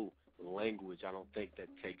 there's no language, I don't think, that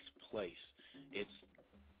takes place. It's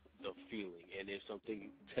the feeling. And if something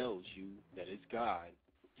tells you that it's God,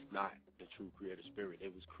 it's not the true Creator Spirit.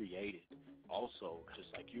 It was created also, just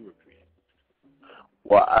like you were created.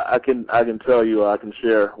 Well, I can tell you, I can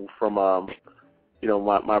share from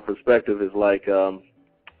my perspective is like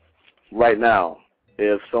right now,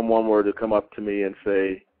 if someone were to come up to me and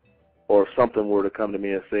say, or something were to come to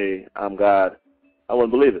me and say, I'm God, I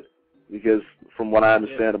wouldn't believe it, because from what I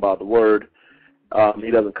understand about the Word,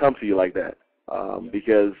 He doesn't come to you like that,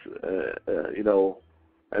 because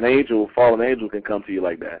an angel, fallen angel, can come to you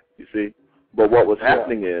like that. You see, but what was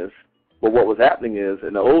happening is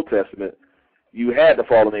in the Old Testament, you had the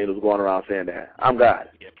fallen angels going around saying that I'm God,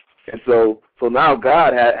 and so now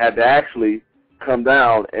God had to actually come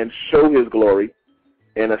down and show His glory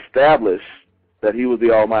and establish that He was the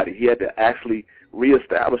Almighty. He had to actually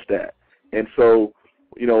reestablish that. And so,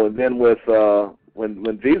 and then with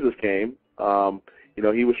when Jesus came,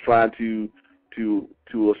 He was trying to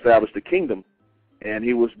establish the kingdom, and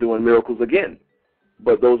He was doing miracles again.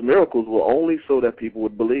 But those miracles were only so that people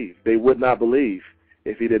would believe. They would not believe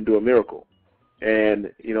if He didn't do a miracle.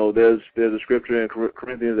 And there's a scripture in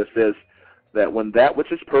Corinthians that says that when that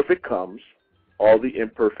which is perfect comes, all the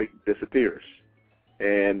imperfect disappears.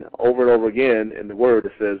 And over again in the Word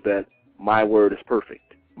it says that my word is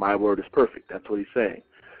perfect. My word is perfect. That's what He's saying.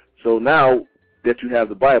 So now that you have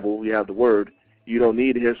the Bible, you have the Word, you don't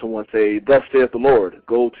need to hear someone say, thus saith the Lord,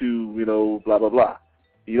 go to, blah, blah, blah.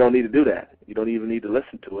 You don't need to do that. You don't even need to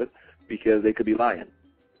listen to it, because they could be lying.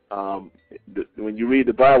 when you read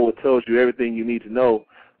the Bible, it tells you everything you need to know,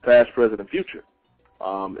 past, present, and future.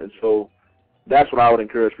 And so that's what I would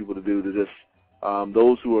encourage people to do, to just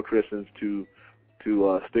those who are Christians to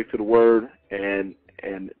stick to the Word and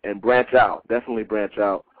branch out. Definitely branch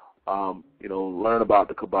out. Learn about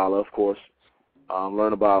the Kabbalah, of course.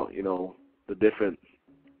 Learn about the different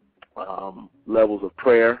levels of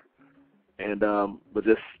prayer, and but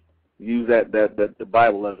just use that the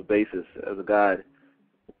Bible as a basis, as a guide,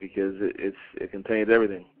 because it contains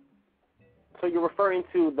everything. So you're referring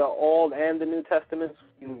to the Old and the New Testaments?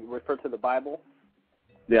 You refer to the Bible?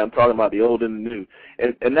 Yeah, I'm talking about the Old and the New,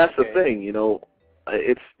 and that's the thing.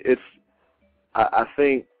 I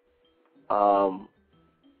think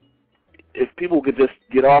if people could just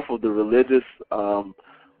get off of the religious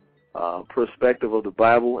perspective of the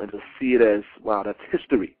Bible and just see it as, wow, that's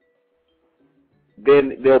history,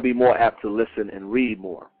 then they'll be more apt to listen and read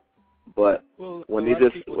more. But when they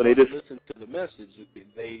just listen to the message,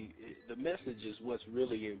 the message is what's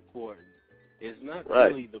really important. It's not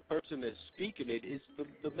really the person that's speaking it; it's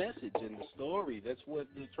the message and the story. That's what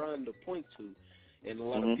they're trying to point to. And a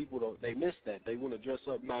lot of people they miss that. They want to dress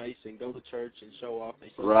up nice and go to church and show off.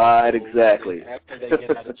 Exactly. After they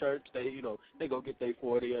get out of church, they go get their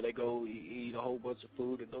 40 or they go eat a whole bunch of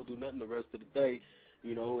food and don't do nothing the rest of the day.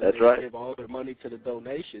 And That's they right. give all their money to the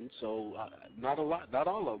donation. So not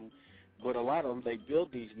all of them, but a lot of them, they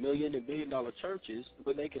build these $1 million and $1 billion churches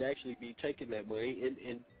when they could actually be taking that money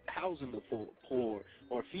and housing the poor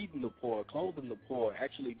or feeding the poor, clothing the poor,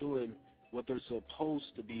 actually doing what they're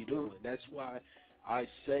supposed to be doing. That's why I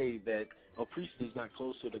say that a priest is not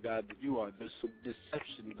closer to God than you are. There's some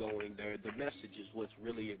deception going there. The message is what's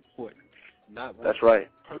really important, not what the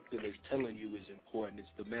person is telling you is important.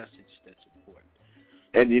 It's the message that's important.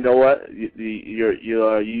 And you know what? You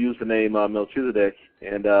use the name Melchizedek,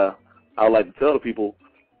 and I would like to tell the people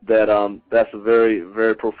that that's a very,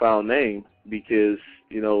 very profound name, because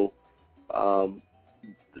the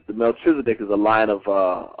Melchizedek is a line of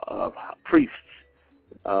priests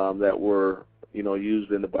that were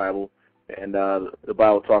used in the Bible, and the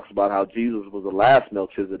Bible talks about how Jesus was the last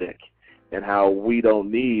Melchizedek, and how we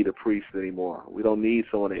don't need a priest anymore. We don't need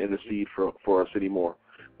someone to intercede for us anymore.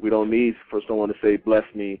 We don't need for someone to say, bless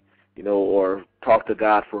me, or talk to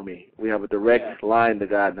God for me. We have a direct line to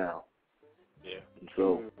God now. Yeah. And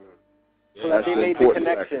so that's the important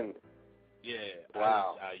connection. Yeah.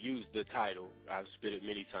 Wow. I use the title. I've spit it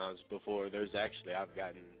many times before. I've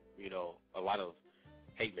gotten, a lot of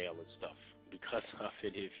hate mail and stuff because of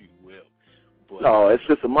it, if you will. But, no, it's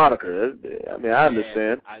just a moniker. I mean, I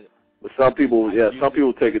understand. But some people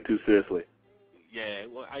take it too seriously. Yeah,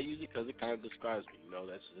 well, I use it because it kind of describes me.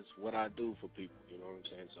 That's what I do for people. You know what I'm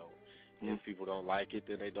saying? So if people don't like it,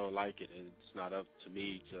 then they don't like it, and it's not up to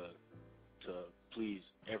me to please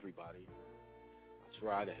everybody. I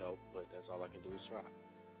try to help, but that's all I can do is try.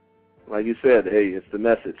 Like you said, hey, it's the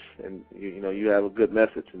message, and you have a good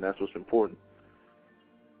message, and that's what's important.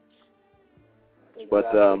 Exactly.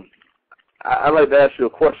 But I'd like to ask you a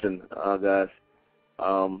question, guys.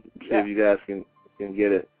 See if you guys can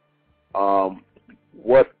get it.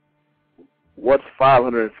 What's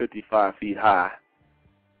 555 feet high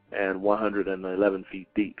and 111 feet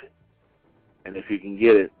deep? And if you can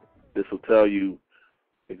get it, this will tell you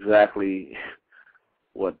exactly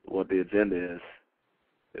what the agenda is.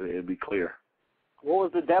 It'll be clear. What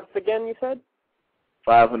was the depth again, you said?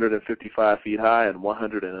 555 feet high and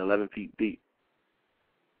 111 feet deep.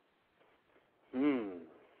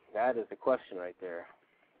 That is a question right there.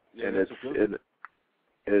 Yeah, and it's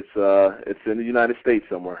in the United States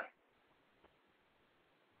somewhere.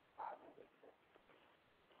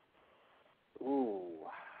 Ooh,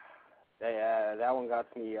 that one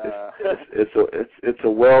got me. It's a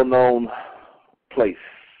well-known place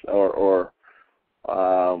or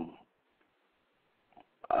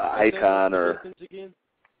icon or. Again?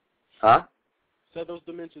 Huh? Say those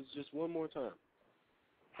dimensions just one more time.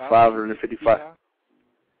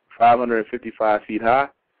 555 feet high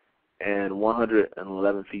and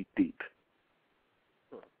 111 feet deep.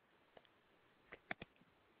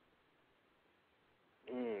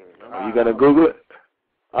 Are you gonna Google it?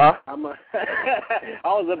 Huh? I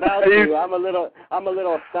was about to. I'm a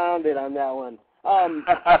little astounded on that one.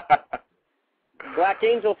 Black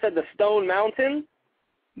Angel said the Stone Mountain.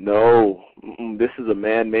 No, this is a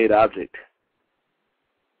man-made object.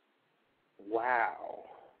 Wow.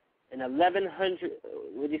 And 1,100.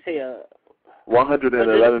 Would you say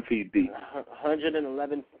 111 feet deep.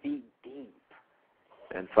 111 feet deep.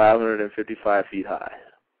 And 555 feet high.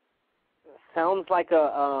 Sounds like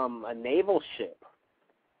a naval ship.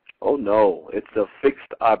 Oh no, it's a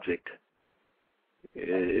fixed object.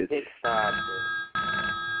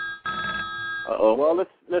 Uh-oh. Well,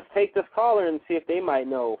 let's take this caller and see if they might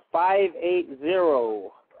know. 580.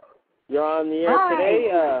 You're on the air today.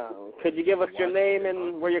 Could you give us your name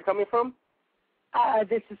and where you're coming from?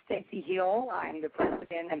 This is Stacey Hill. I'm the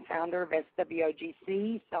president and founder of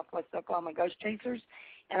SWOGC, Southwest Oklahoma Ghost Chasers,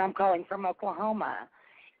 and I'm calling from Oklahoma.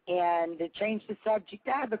 And to change the subject,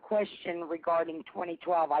 I have a question regarding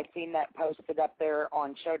 2012. I've seen that posted up there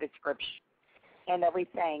on show description and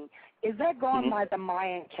everything. Is that going by the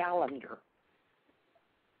Mayan calendar?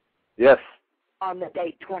 Yes. On the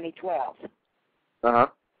date 2012? Uh-huh.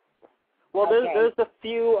 Well, there's a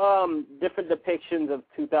few different depictions of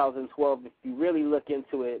 2012 if you really look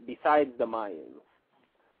into it, besides the Mayans.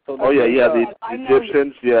 So the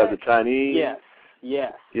Egyptians, the Chinese.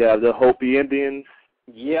 Yes. Yeah, the Hopi Indians.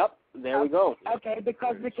 Yep, there we go. Okay,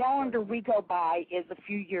 because the calendar we go by is a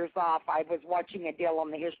few years off. I was watching a deal on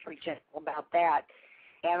the History Channel about that,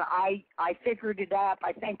 and I figured it up.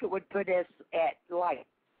 I think it would put us at like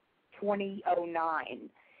 2009.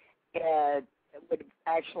 It would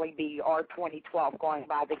actually be our 2012 going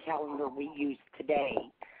by the calendar we use today.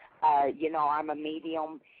 I'm a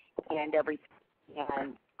medium and everything,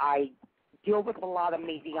 and I deal with a lot of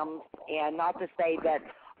mediums, and not to say that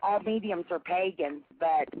all mediums are pagans,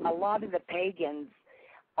 but a lot of the pagans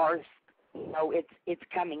are, it's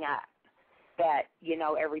coming up that,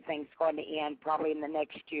 everything's going to end probably in the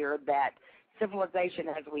next year, that civilization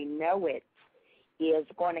as we know it is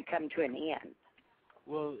going to come to an end.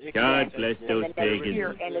 Well, God bless those pagans.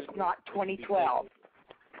 Year, and it's not 2012.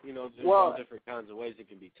 There's all different kinds of ways it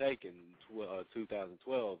can be taken.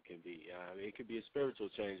 2012 can be. It could be a spiritual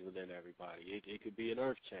change within everybody. It could be an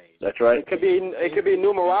earth change. That's right. It could be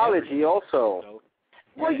numerology also.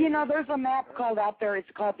 Well, there's a map called out there. It's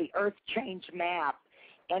called the Earth Change Map,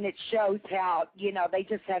 and it shows how they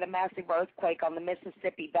just had a massive earthquake on the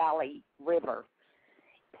Mississippi Valley River,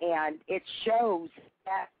 and it shows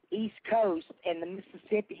that East Coast and the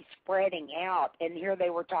Mississippi spreading out, and here they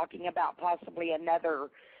were talking about possibly another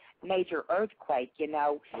major earthquake,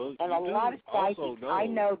 Well, and a lot of psychics, I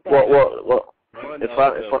know that... One of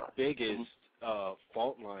the biggest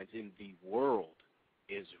fault lines in the world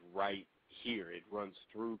is right here. It runs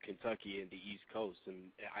through Kentucky and the East Coast,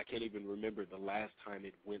 and I can't even remember the last time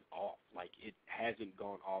it went off. Like, it hasn't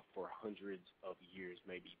gone off for hundreds of years,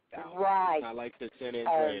 maybe thousands. Right. It's not like the San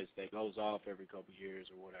Andreas that goes off every couple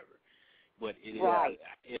years or whatever. But it is,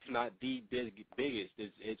 if not the biggest,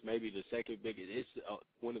 it's maybe the second biggest. It's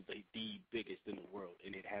one of the biggest in the world,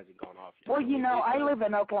 and it hasn't gone off yet. Well, I live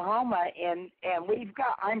in Oklahoma, and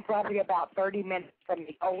I'm probably about 30 minutes from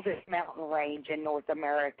the oldest mountain range in North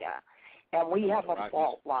America, and we have a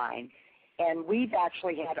fault line, and we've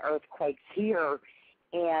actually had earthquakes here,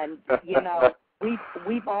 and,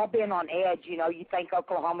 we've all been on edge. You think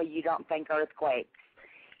Oklahoma, you don't think earthquakes.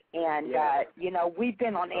 And, we've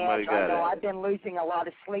been on edge. I know I've been losing a lot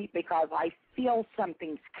of sleep because I feel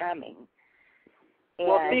something's coming. And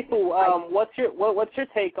well, SIFU, what's your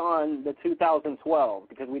take on the 2012?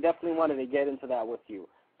 Because we definitely wanted to get into that with you.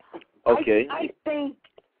 Okay. I think...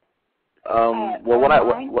 Hello?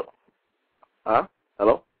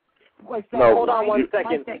 No, hold on one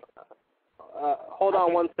second. Hold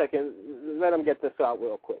on one second. Let him get this out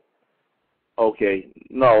real quick. Okay.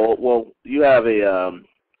 No, well, you have a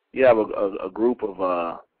group of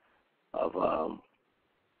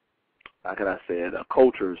how can I say it,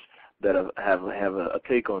 cultures that have a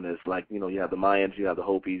take on this. Like, you have the Mayans, you have the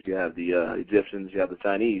Hopis, you have the Egyptians, you have the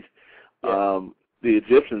Chinese. Yeah. The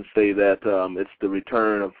Egyptians say that it's the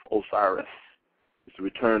return of Osiris. It's the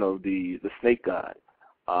return of the snake god.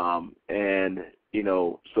 And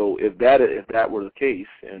so if that were the case,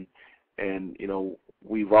 and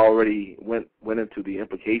we've already went into the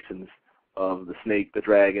implications of the snake, the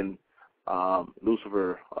dragon,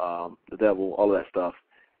 Lucifer, the devil, all of that stuff.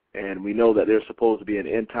 And we know that there's supposed to be an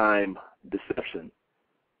end-time deception.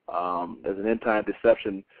 There's an end-time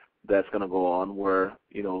deception that's going to go on where,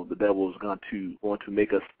 the devil is going to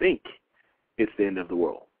make us think it's the end of the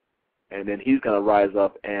world. And then he's going to rise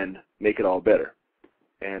up and make it all better.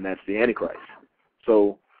 And that's the Antichrist.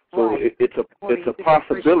 So right. it's a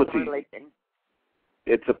possibility.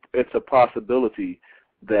 It's a possibility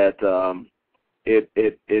that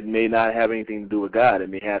it may not have anything to do with God. It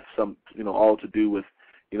may have some, all to do with,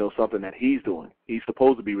 something that he's doing. He's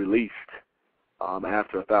supposed to be released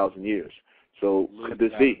after 1,000 years. So could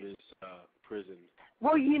this be? Prison.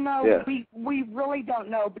 Well, we really don't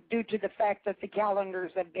know due to the fact that the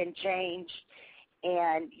calendars have been changed,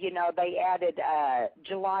 and they added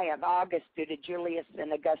July and August due to Julius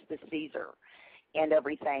and Augustus Caesar. and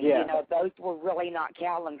everything. Yeah. You know, those were really not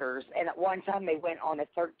calendars. And at one time they went on a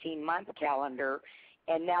 13-month calendar,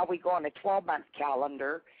 and now we go on a 12-month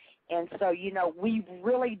calendar. And so, you know, we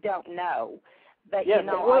really don't know. But, yeah, you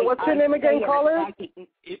know, what's your name again, caller? If you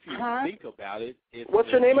think about it. What's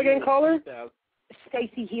your name again, caller?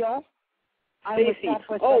 Stacy Hill. I'm with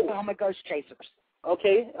Southwest Oklahoma Ghost Chasers.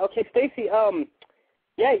 Okay, Stacy.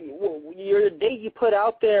 Yeah, your date you put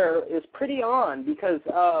out there is pretty on because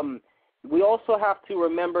we also have to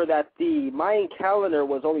remember that the Mayan calendar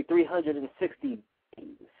was only 360 days.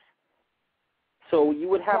 So you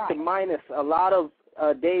would have to minus a lot of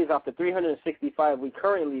days off the 365 we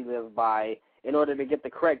currently live by in order to get the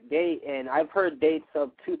correct date. And I've heard dates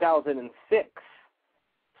of 2006.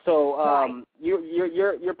 So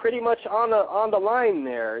you're pretty much on the line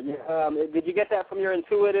there. Did you get that from your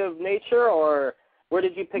intuitive nature, or where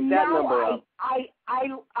did you pick that number up?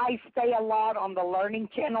 I stay a lot on the Learning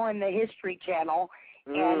Channel and the History Channel,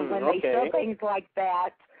 and when they show things like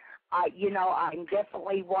that, I'm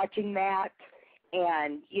definitely watching that,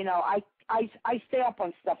 and I stay up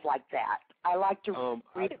on stuff like that. I like to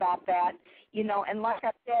read about that, and like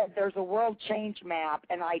I said, there's a world change map,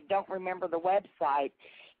 and I don't remember the website,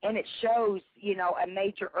 and it shows, a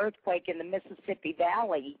major earthquake in the Mississippi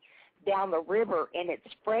Valley down the river, and it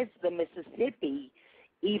spreads the Mississippi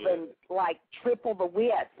even like triple the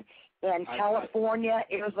width. And California,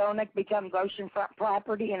 Arizona becomes oceanfront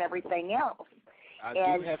property and everything else.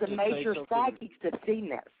 And some major psychics have seen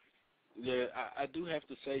this. Yeah, I do have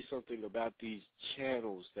to say something about these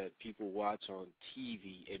channels that people watch on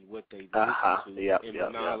TV and what they listen to and the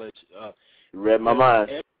knowledge. Read my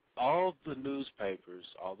mind. All the newspapers,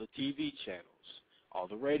 all the TV channels, all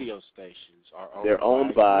the radio stations are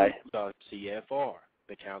owned by the CFR,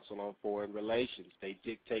 the Council on Foreign Relations. They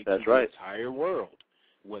dictate to the entire world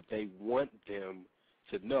what they want them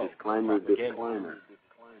to know. Disclaimer.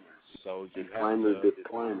 So you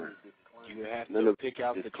disclaimer. You have to pick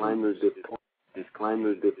out the truth.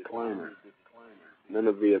 Disclaimer. None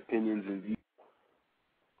of the opinions and views.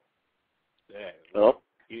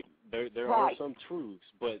 There are some truths,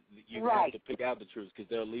 but you have to pick out the truths because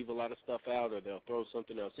they'll leave a lot of stuff out or they'll throw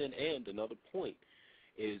something else in. And another point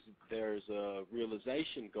is there's a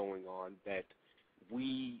realization going on that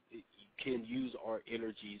we can use our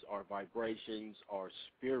energies, our vibrations, our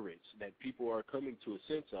spirits that people are coming to a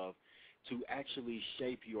sense of to actually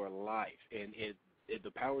shape your life. And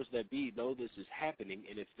the powers that be know this is happening,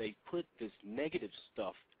 and if they put this negative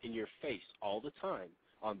stuff in your face all the time,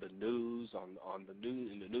 on the news, on the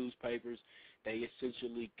news, in the newspapers, they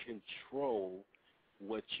essentially control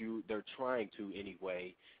what they're trying to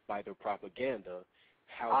anyway by their propaganda.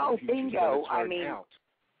 How the future's going to turn out.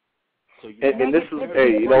 So and this is,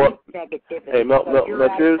 you know what? Hey, Mel,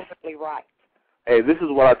 right. Hey, this is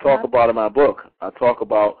what I talk about in my book. I talk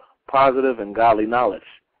about positive and godly knowledge.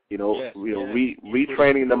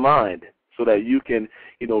 Retraining the mind so that you can,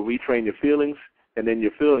 retrain your feelings, and then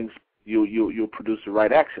your feelings, you'll produce the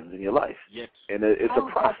right actions in your life. Yes. And it's a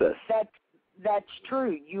process. That's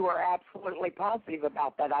true. You are absolutely positive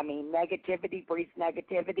about that. I mean, negativity breeds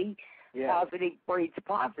negativity. Yeah. Positive breeds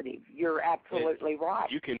positive. You're absolutely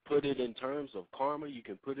right. You can put it in terms of karma. You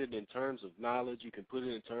can put it in terms of knowledge. You can put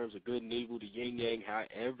it in terms of good and evil, the yin-yang,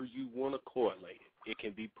 however you want to correlate it. It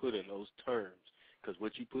can be put in those terms because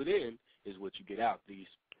what you put in is what you get out. These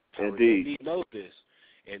powers know this,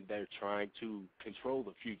 and they're trying to control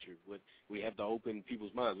the future. We have to open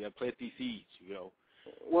people's minds. We have to plant these seeds,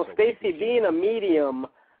 Well, so Stacy, being a medium,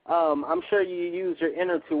 I'm sure you use your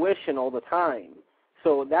inner tuition all the time.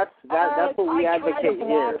 So that's what we advocate here. I try to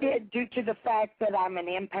block it due to the fact that I'm an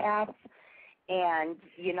empath, and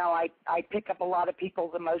I pick up a lot of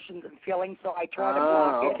people's emotions and feelings, so I try to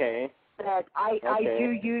block it. But I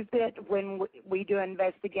do use it when we do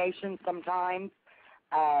investigations sometimes.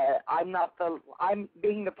 I'm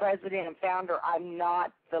being the president and founder, I'm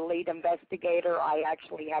not the lead investigator. I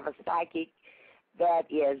actually have a psychic that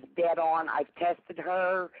is dead on. I've tested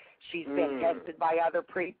her. She's been tested by other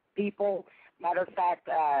people. Matter of fact,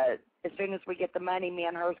 as soon as we get the money, me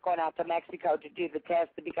and her's going out to Mexico to do the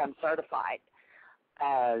test to become certified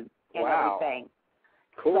and everything.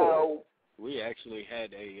 Cool. So, we actually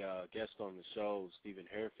had a guest on the show, Stephen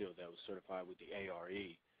Harefield, that was certified with the ARE,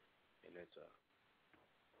 and it's a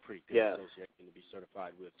pretty good association to be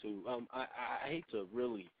certified with, too. I hate to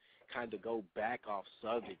really kind of go back off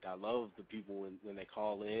subject. I love the people when they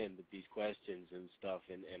call in with these questions and stuff,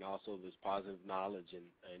 and also this positive knowledge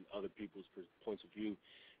and other people's points of view.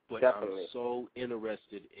 But Definitely. I'm so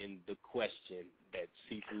interested in the question that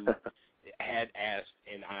SIFU had asked,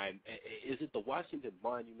 and is it the Washington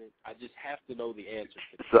Monument? I just have to know the answer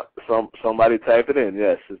to that. Somebody type it in.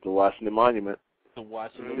 Yes, it's the Washington Monument. The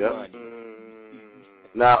Washington Yep. Monument.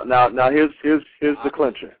 Now here's the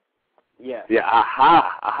clincher. Yes. Yeah,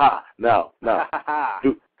 aha. Now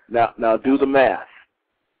do the math.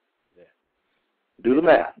 Yeah. Do the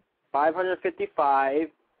math.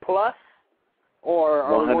 555 plus or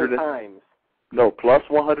 100 more times? No, plus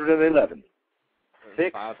 111.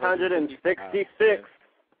 666.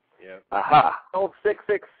 Yeah. Aha. Oh,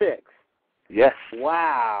 666. Yes.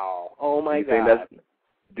 Wow. Oh, my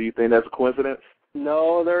Do you think that's a coincidence?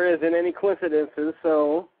 No, there isn't any coincidences,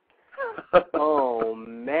 so... Oh,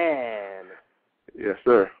 man. Yes,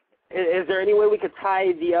 sir. Is there any way we could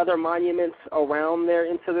tie the other monuments around there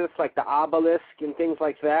into this, like the obelisk and things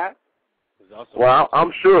like that? Well,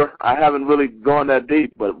 I'm sure. I haven't really gone that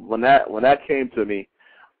deep, but when that came to me,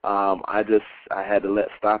 I had to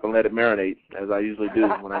stop and let it marinate, as I usually do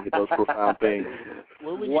when I get those profound things.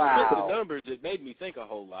 Well, when you put the numbers, it made me think a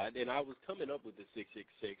whole lot, and I was coming up with the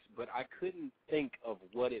 666, but I couldn't think of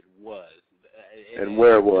what it was. And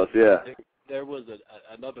where it was, yeah. There was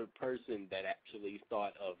another person that actually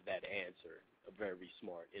thought of that answer, a very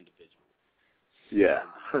smart individual. Yeah.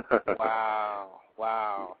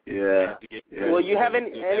 Wow. Yeah. Well, you have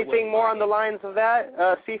anything more on the lines of that,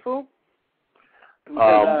 SIFU?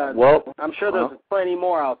 Well, I'm sure there's plenty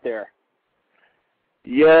more out there.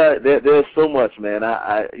 Yeah, there's so much, man.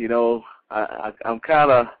 I'm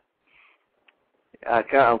kind of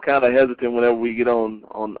hesitant whenever we get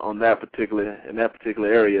on that particular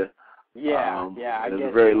area. Yeah, I there's guess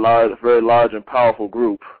a very large and powerful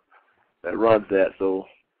group that runs that. So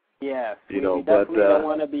yes, we but definitely don't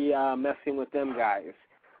want to be messing with them guys.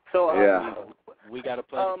 So we got to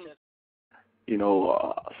play.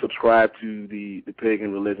 Subscribe to the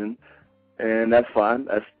pagan religion, and that's fine.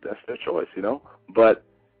 That's their choice, But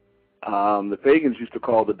the pagans used to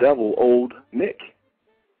call the devil Old Nick.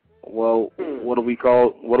 Well, what do we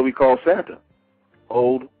call Santa?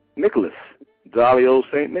 Old Nicholas, jolly old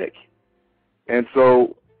Saint Nick. And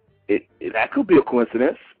so that could be a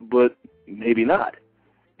coincidence, but maybe not.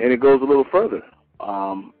 And it goes a little further.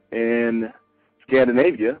 In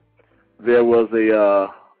Scandinavia, there was a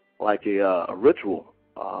ritual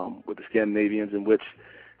with the Scandinavians in which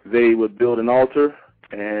they would build an altar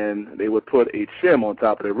and they would put a chim on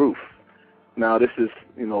top of their roof. Now this is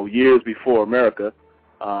years before America.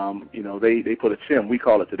 They put a chim. We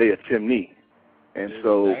call it today a chimney. And it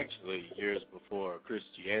so was actually years before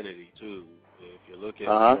Christianity too. If you look at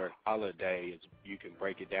the word holiday, you can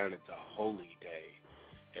break it down into holy day.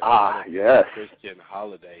 And yes. Christian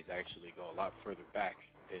holidays actually go a lot further back.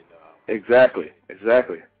 Exactly.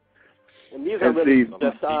 And these are really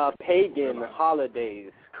just pagan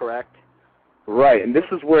holidays, correct? Right, and this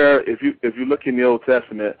is where if you look in the Old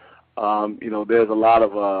Testament, there's a lot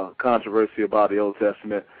of controversy about the Old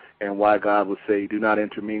Testament and why God would say, do not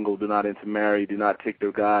intermingle, do not intermarry, do not take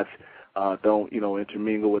their gods, don't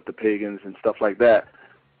intermingle with the pagans and stuff like that.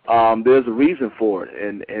 There's a reason for it,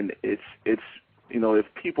 and it's if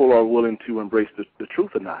people are willing to embrace the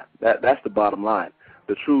truth or not. That's the bottom line.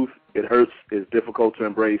 The truth, it hurts, it's difficult to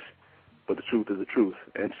embrace, but the truth is the truth.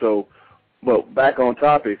 And so, well, back on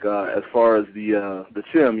topic, as far as the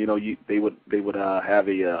chim, they would have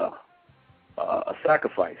a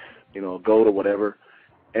sacrifice, a goat or whatever,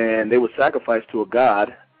 and they would sacrifice to a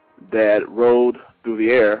god that rode through the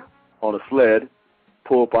air on a sled,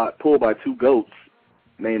 pulled by two goats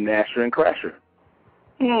named Gnasher and Crasher.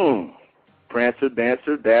 Prancer,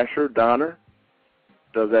 Dancer, Dasher, Donner.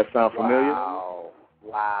 Does that sound familiar?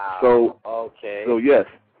 Wow. So okay. So yes.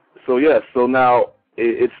 So now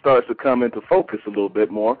it starts to come into focus a little bit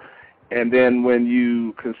more, and then when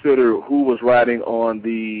you consider who was riding on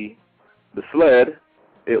the sled,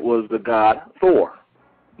 it was the god Thor.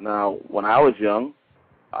 Now, when I was young,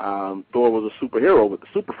 Thor was a superhero with the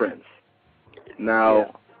Super Friends.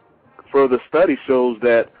 Now, further study shows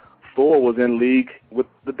that Thor was in league with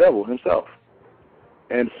the devil himself.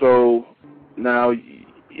 And so now,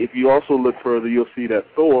 if you also look further, you'll see that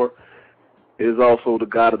Thor is also the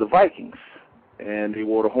god of the Vikings. And they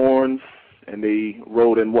wore the horns, and they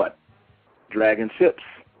rode in what? Dragon ships.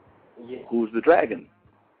 Yeah. Who's the dragon?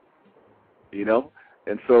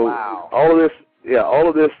 And so all of this,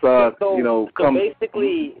 so comes.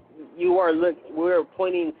 basically, we're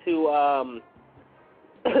pointing to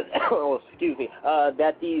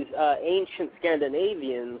that these ancient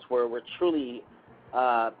Scandinavians were truly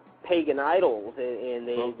pagan idols, and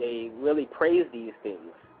they really praise these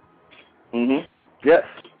things. Yes.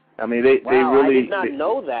 I mean, they really. I did not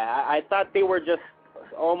know that. I thought they were just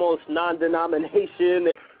almost non-denomination.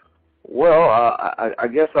 Well, I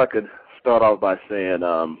guess I could start off by saying,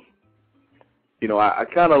 you know, I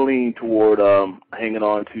kind of lean toward hanging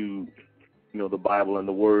on to, you know, the Bible and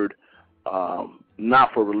the Word,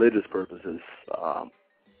 not for religious purposes,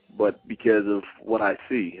 but because of what I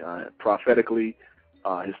see prophetically,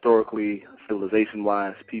 historically,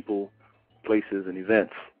 civilization-wise, people, places, and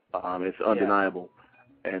events. It's undeniable,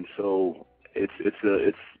 and so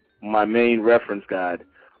it's my main reference guide.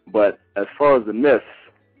 But as far as the myths,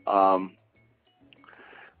 I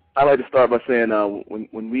like to start by saying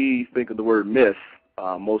when we think of the word myth,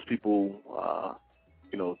 most people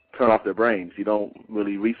you know, turn off their brains. You don't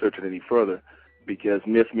really research it any further because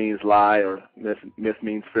myth means lie or myth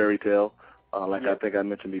means fairy tale, like I think I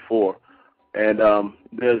mentioned before. And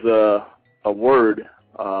there's a word,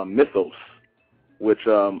 mythos, which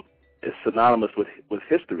is synonymous with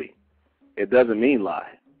history. It doesn't mean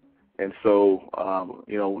lie. And so,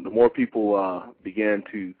 you know, the more people begin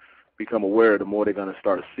to become aware, the more they're going to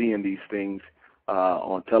start seeing these things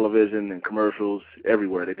on television and commercials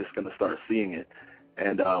everywhere. They're just going to start seeing it.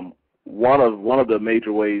 And one of the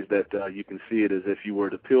major ways that you can see it is if you were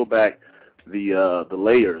to peel back the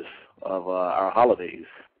layers of our holidays.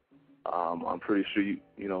 I'm pretty sure you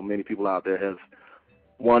know many people out there have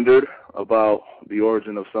wondered about the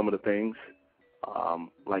origin of some of the things,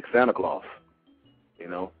 like Santa Claus. You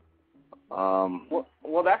know.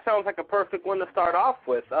 Well, that sounds like a perfect one to start off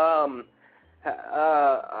with. I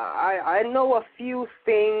know a few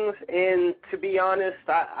things, and to be honest,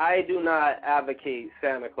 I do not advocate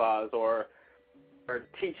Santa Claus or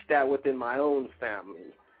teach that within my own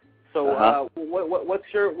family. So,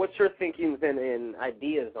 what's your thinkings and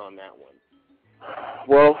ideas on that one?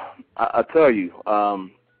 Well, I tell you,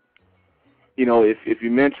 you know, if you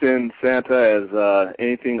mention Santa as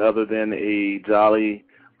anything other than a jolly,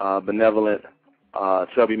 benevolent,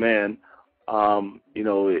 chubby man, you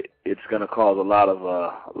know, it's going to cause a lot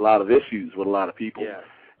of issues with a lot of people. Yeah.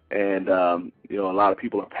 And you know, a lot of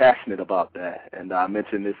people are passionate about that. And I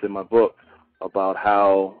mentioned this in my book about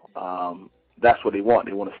how that's what they want.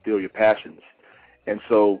 They want to steal your passions. And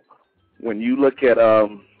so when you look at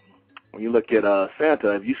Santa,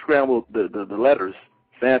 if you scramble the letters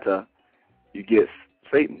Santa, you get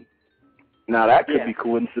Satan. Now that could be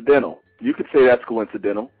coincidental. You could say that's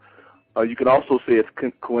coincidental. You can also say it's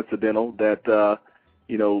coincidental that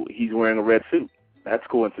you know, he's wearing a red suit. That's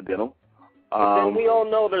coincidental. But then we all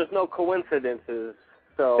know there's no coincidences.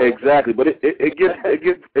 So exactly, but it gets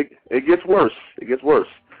worse. It gets worse.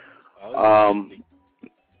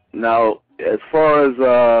 Now, as far as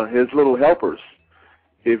his little helpers,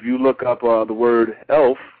 if you look up the word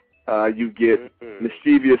elf, you get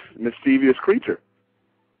mischievous creature.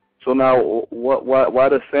 So now, why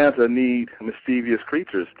does Santa need mischievous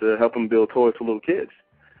creatures to help him build toys for little kids?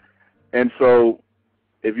 And so,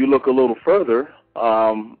 if you look a little further,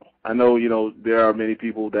 I know, you know, there are many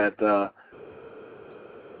people that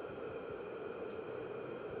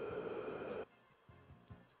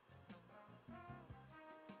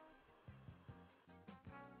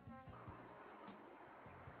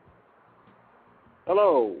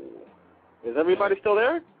Hello. Is everybody still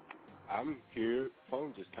there? I'm here.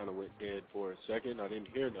 Phone just kind of went dead for a second. I didn't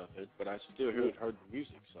hear nothing, but I still heard the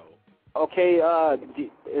music. So. Okay.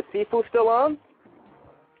 Is SIFU still on?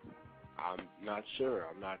 I'm not sure.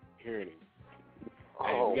 I'm not hearing him.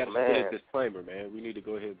 Hey, Oh, we got to get a disclaimer, man. We need to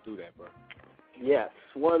go ahead and do that, bro. Yes.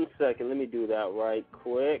 1 second. Let me do that right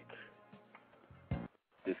quick.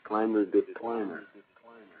 Disclaimer.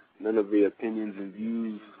 None of the opinions and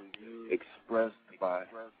views expressed by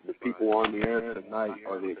the people on the air tonight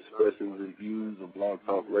are the expressions and views of Blog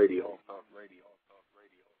Talk Radio.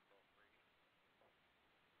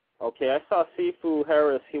 Okay, I saw SIFU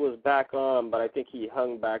Harris. He was back on, but I think he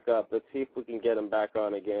hung back up. Let's see if we can get him back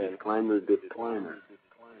on again. Disclaimer.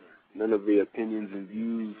 None of the opinions and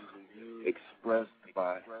views expressed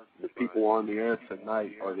by the people on the air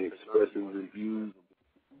tonight are the expressions and views.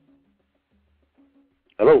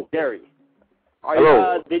 Hello, Gary.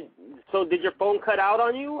 Hello. Did your phone cut out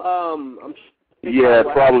on you? Yeah, it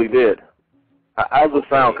probably did. How's the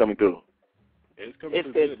sound coming through? It's coming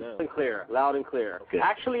through It's good now. loud and clear, loud and clear. Okay.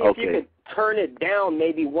 Actually, if you could turn it down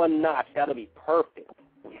maybe one notch, that'll be perfect.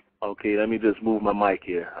 Okay, let me just move my mic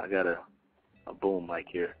here. I got a boom mic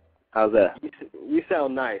here. How's that? You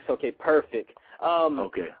sound nice. Okay, perfect.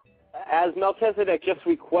 Okay. As Melchizedek just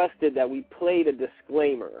requested that we played a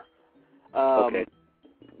disclaimer. Okay.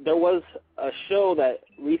 There was a show that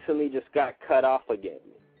recently just got cut off again.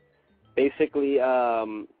 Basically,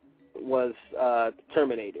 was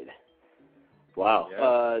terminated.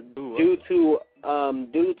 Wow. Due to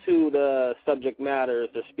the subject matters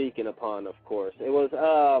they're speaking upon, of course. It was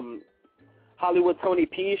Hollywood Tony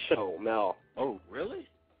P's show, Mel. Oh, really?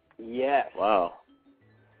 Yes. Wow.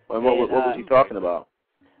 And what was he talking about?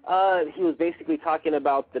 He was basically talking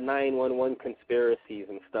about the 9/11 conspiracies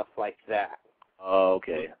and stuff like that. Oh,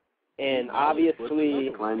 okay. And obviously...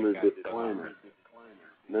 Disclaimer.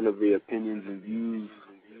 None of the opinions and views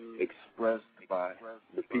expressed by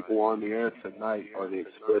the people on the air tonight are the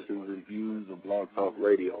expressions and views of Blog Talk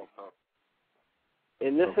Radio.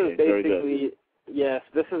 And this is basically... Yes,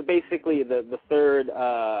 this is basically the third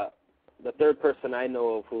person I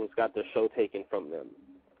know of who's got their show taken from them.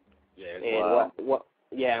 Yeah.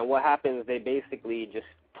 And what happens? They basically just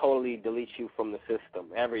totally delete you from the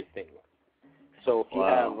system, everything. So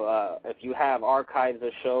if you have archives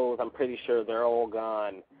of shows, I'm pretty sure they're all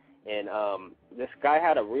gone. And this guy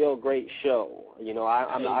had a real great show. You know,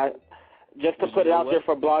 I just to put it out there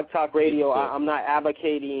for Blog Talk Radio, I'm not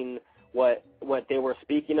advocating what they were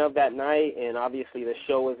speaking of that night, and obviously the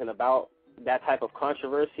show isn't about that type of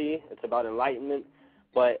controversy. It's about enlightenment,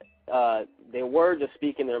 but they were just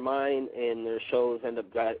speaking their mind, and their shows end up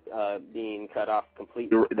being cut off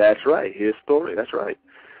completely. That's right. His story. That's right.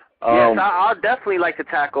 Yes, I'd definitely like to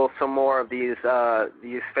tackle some more of these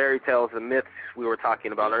fairy tales and myths we were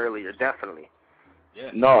talking about earlier. Definitely.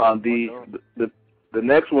 Yeah. No, the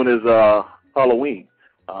next one is Halloween.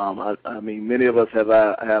 I mean, many of us have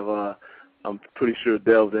I'm pretty sure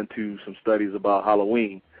delved into some studies about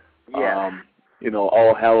Halloween. Yeah. You know,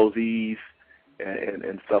 All Hallows Eve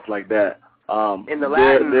and stuff like that. And the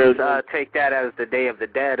Latins take that as the Day of the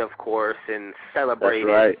Dead, of course, and celebrate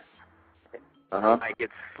it. Like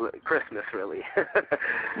it's Christmas, really.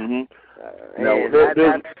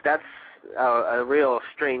 That's a real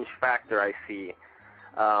strange factor I see.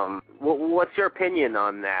 What's your opinion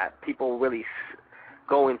on that? People really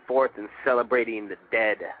going forth and celebrating the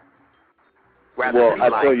dead rather than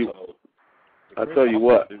life. I tell you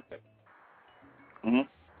what.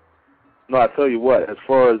 No, I tell you what. As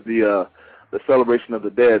far as the celebration of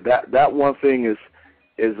the dead, that one thing is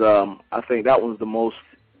I think that one's the most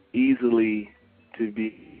easily to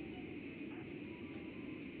be.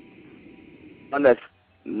 One that's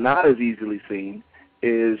not as easily seen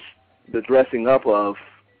is the dressing up of,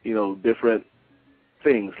 you know, different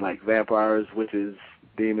things like vampires, witches,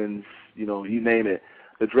 demons, you know, you name it.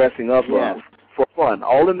 The dressing up of for fun,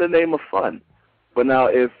 all in the name of fun. But now,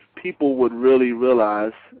 if people would really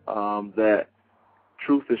realize that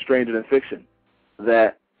truth is stranger than fiction,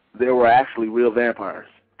 that there were actually real vampires,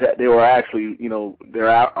 that there were actually, you know, there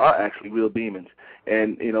are actually real demons,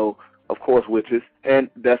 and, you know, of course, witches, and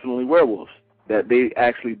definitely werewolves, that they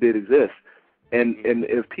actually did exist. And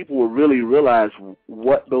if people would really realize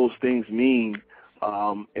what those things mean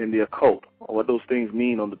in the occult, or what those things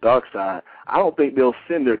mean on the dark side, I don't think they'll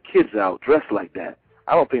send their kids out dressed like that.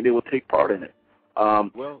 I don't think they will take part in it.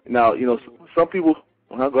 Now, you know, some people.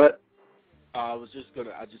 Go ahead. I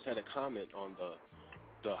just had a comment on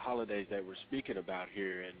the holidays that we're speaking about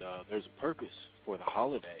here, and there's a purpose for the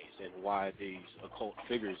holidays and why these occult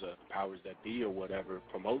figures, powers that be or whatever,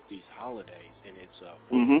 promote these holidays, and it's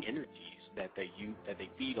for the energies that they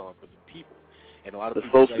feed on for the people. And a lot of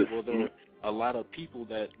people say, well, there are a lot of people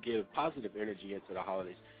that give positive energy into the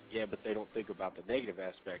holidays. Yeah, but they don't think about the negative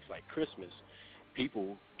aspects, like Christmas.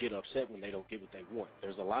 People get upset when they don't get what they want.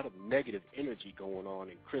 There's a lot of negative energy going on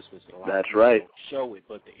in Christmas, and a lot of people don't show it,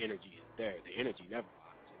 but the energy is there. The energy never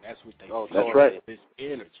lies, and that's what they feel, this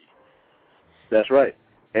energy. That's right.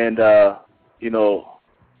 And, you know,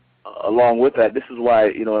 along with that, this is why,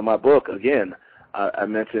 you know, in my book, again, I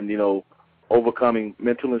mentioned, you know, overcoming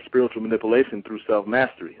mental and spiritual manipulation through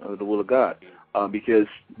self-mastery under the will of God, because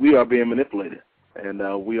we are being manipulated, and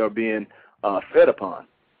we are being fed upon.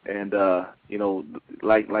 And, you know,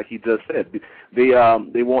 like he just said,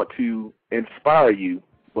 they want to inspire you,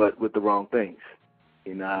 but with the wrong things,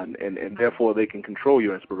 you know, and therefore they can control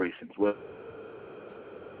your inspirations. Well,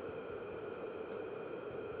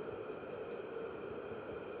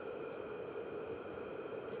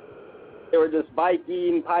 they were just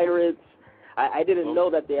Viking pirates. I didn't know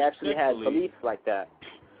that they actually had beliefs like that.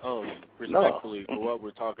 Respectfully, for what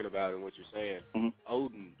we're talking about and what you're saying,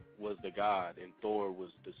 Odin was the god and Thor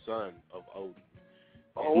was the son of Odin.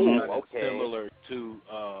 Okay. Similar to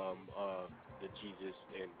the Jesus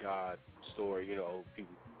and God story. You know,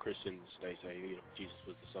 people, Christians, they say, you know, Jesus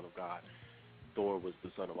was the son of God. Thor was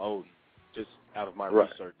the son of Odin. Just out of my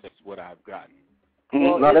research, that's what I've gotten.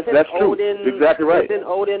 Well, no, that's true. Exactly right. Isn't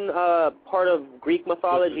Odin part of Greek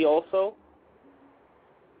mythology also?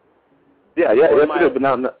 Yeah, yes, it is. But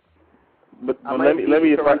now, but let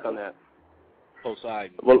me correct on that.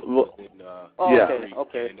 Poseidon well, was in yeah.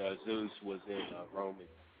 Okay. And Zeus was in Roman.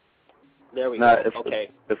 There we Now, go.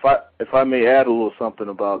 If I may add a little something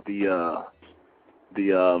about the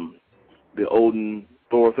Odin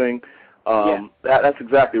Thor thing, that's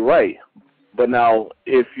exactly right. But now,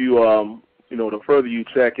 if you the further you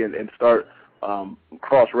check and start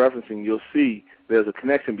cross-referencing, you'll see there's a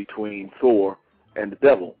connection between Thor and the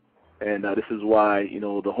devil, and this is why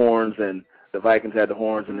the horns, and the Vikings had the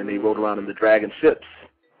horns, and then they rode around in the dragon ships.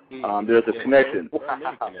 There's a connection.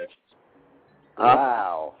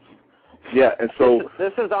 Wow. Yeah, and so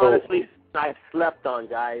this is honestly I've slept on,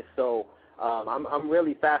 guys. So I'm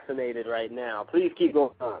really fascinated right now. Please keep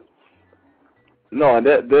going on. No, and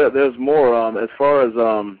there's more. As far as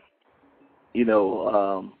the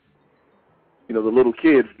little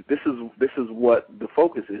kids. This is what the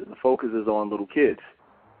focus is. The focus is on little kids.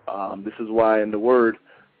 This is why in the Word,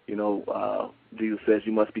 Jesus says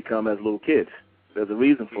you must become as little kids. There's a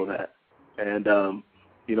reason for that, and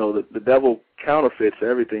the devil counterfeits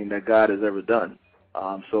everything that God has ever done.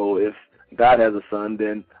 So if God has a son,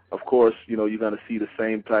 then of course you're going to see the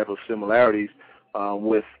same type of similarities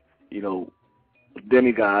with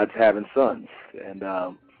demigods having sons and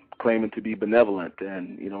claiming to be benevolent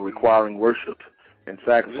and requiring worship and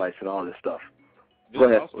sacrifice and all this stuff. Go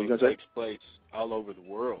ahead. Also what are you going to say? Takes place all over the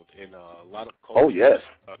world in a lot of cultures. Oh yes.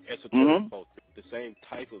 Esoteric culture. The same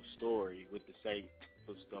type of story with the same type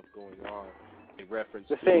of stuff going on. In reference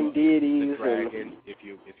the to same deities, the dragon, if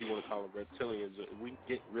you want to call them reptilians, we can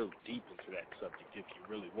get real deep into that subject if you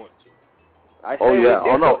really want to. I say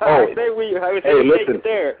listen.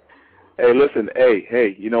 There. Hey, listen.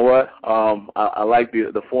 Hey. You know what? I like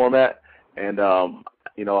the format, and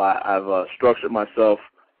I've structured myself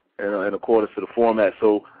in accordance to the format.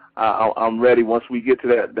 So I'm ready. Once we get to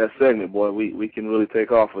that segment, boy, we can really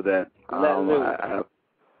take off with that.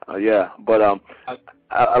 Yeah, but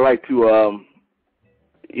I like to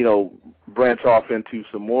branch off into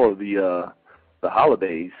some more of the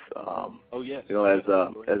holidays. Yes.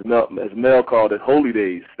 As Mel called it, holy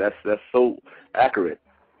days. That's so accurate.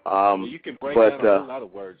 You can break down a whole lot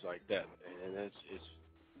of words like that, and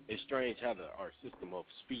it's strange how our system of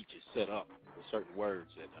speech is set up with certain words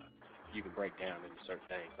that you can break down into certain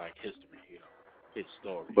things like history, his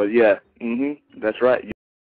story. But yeah, that's right.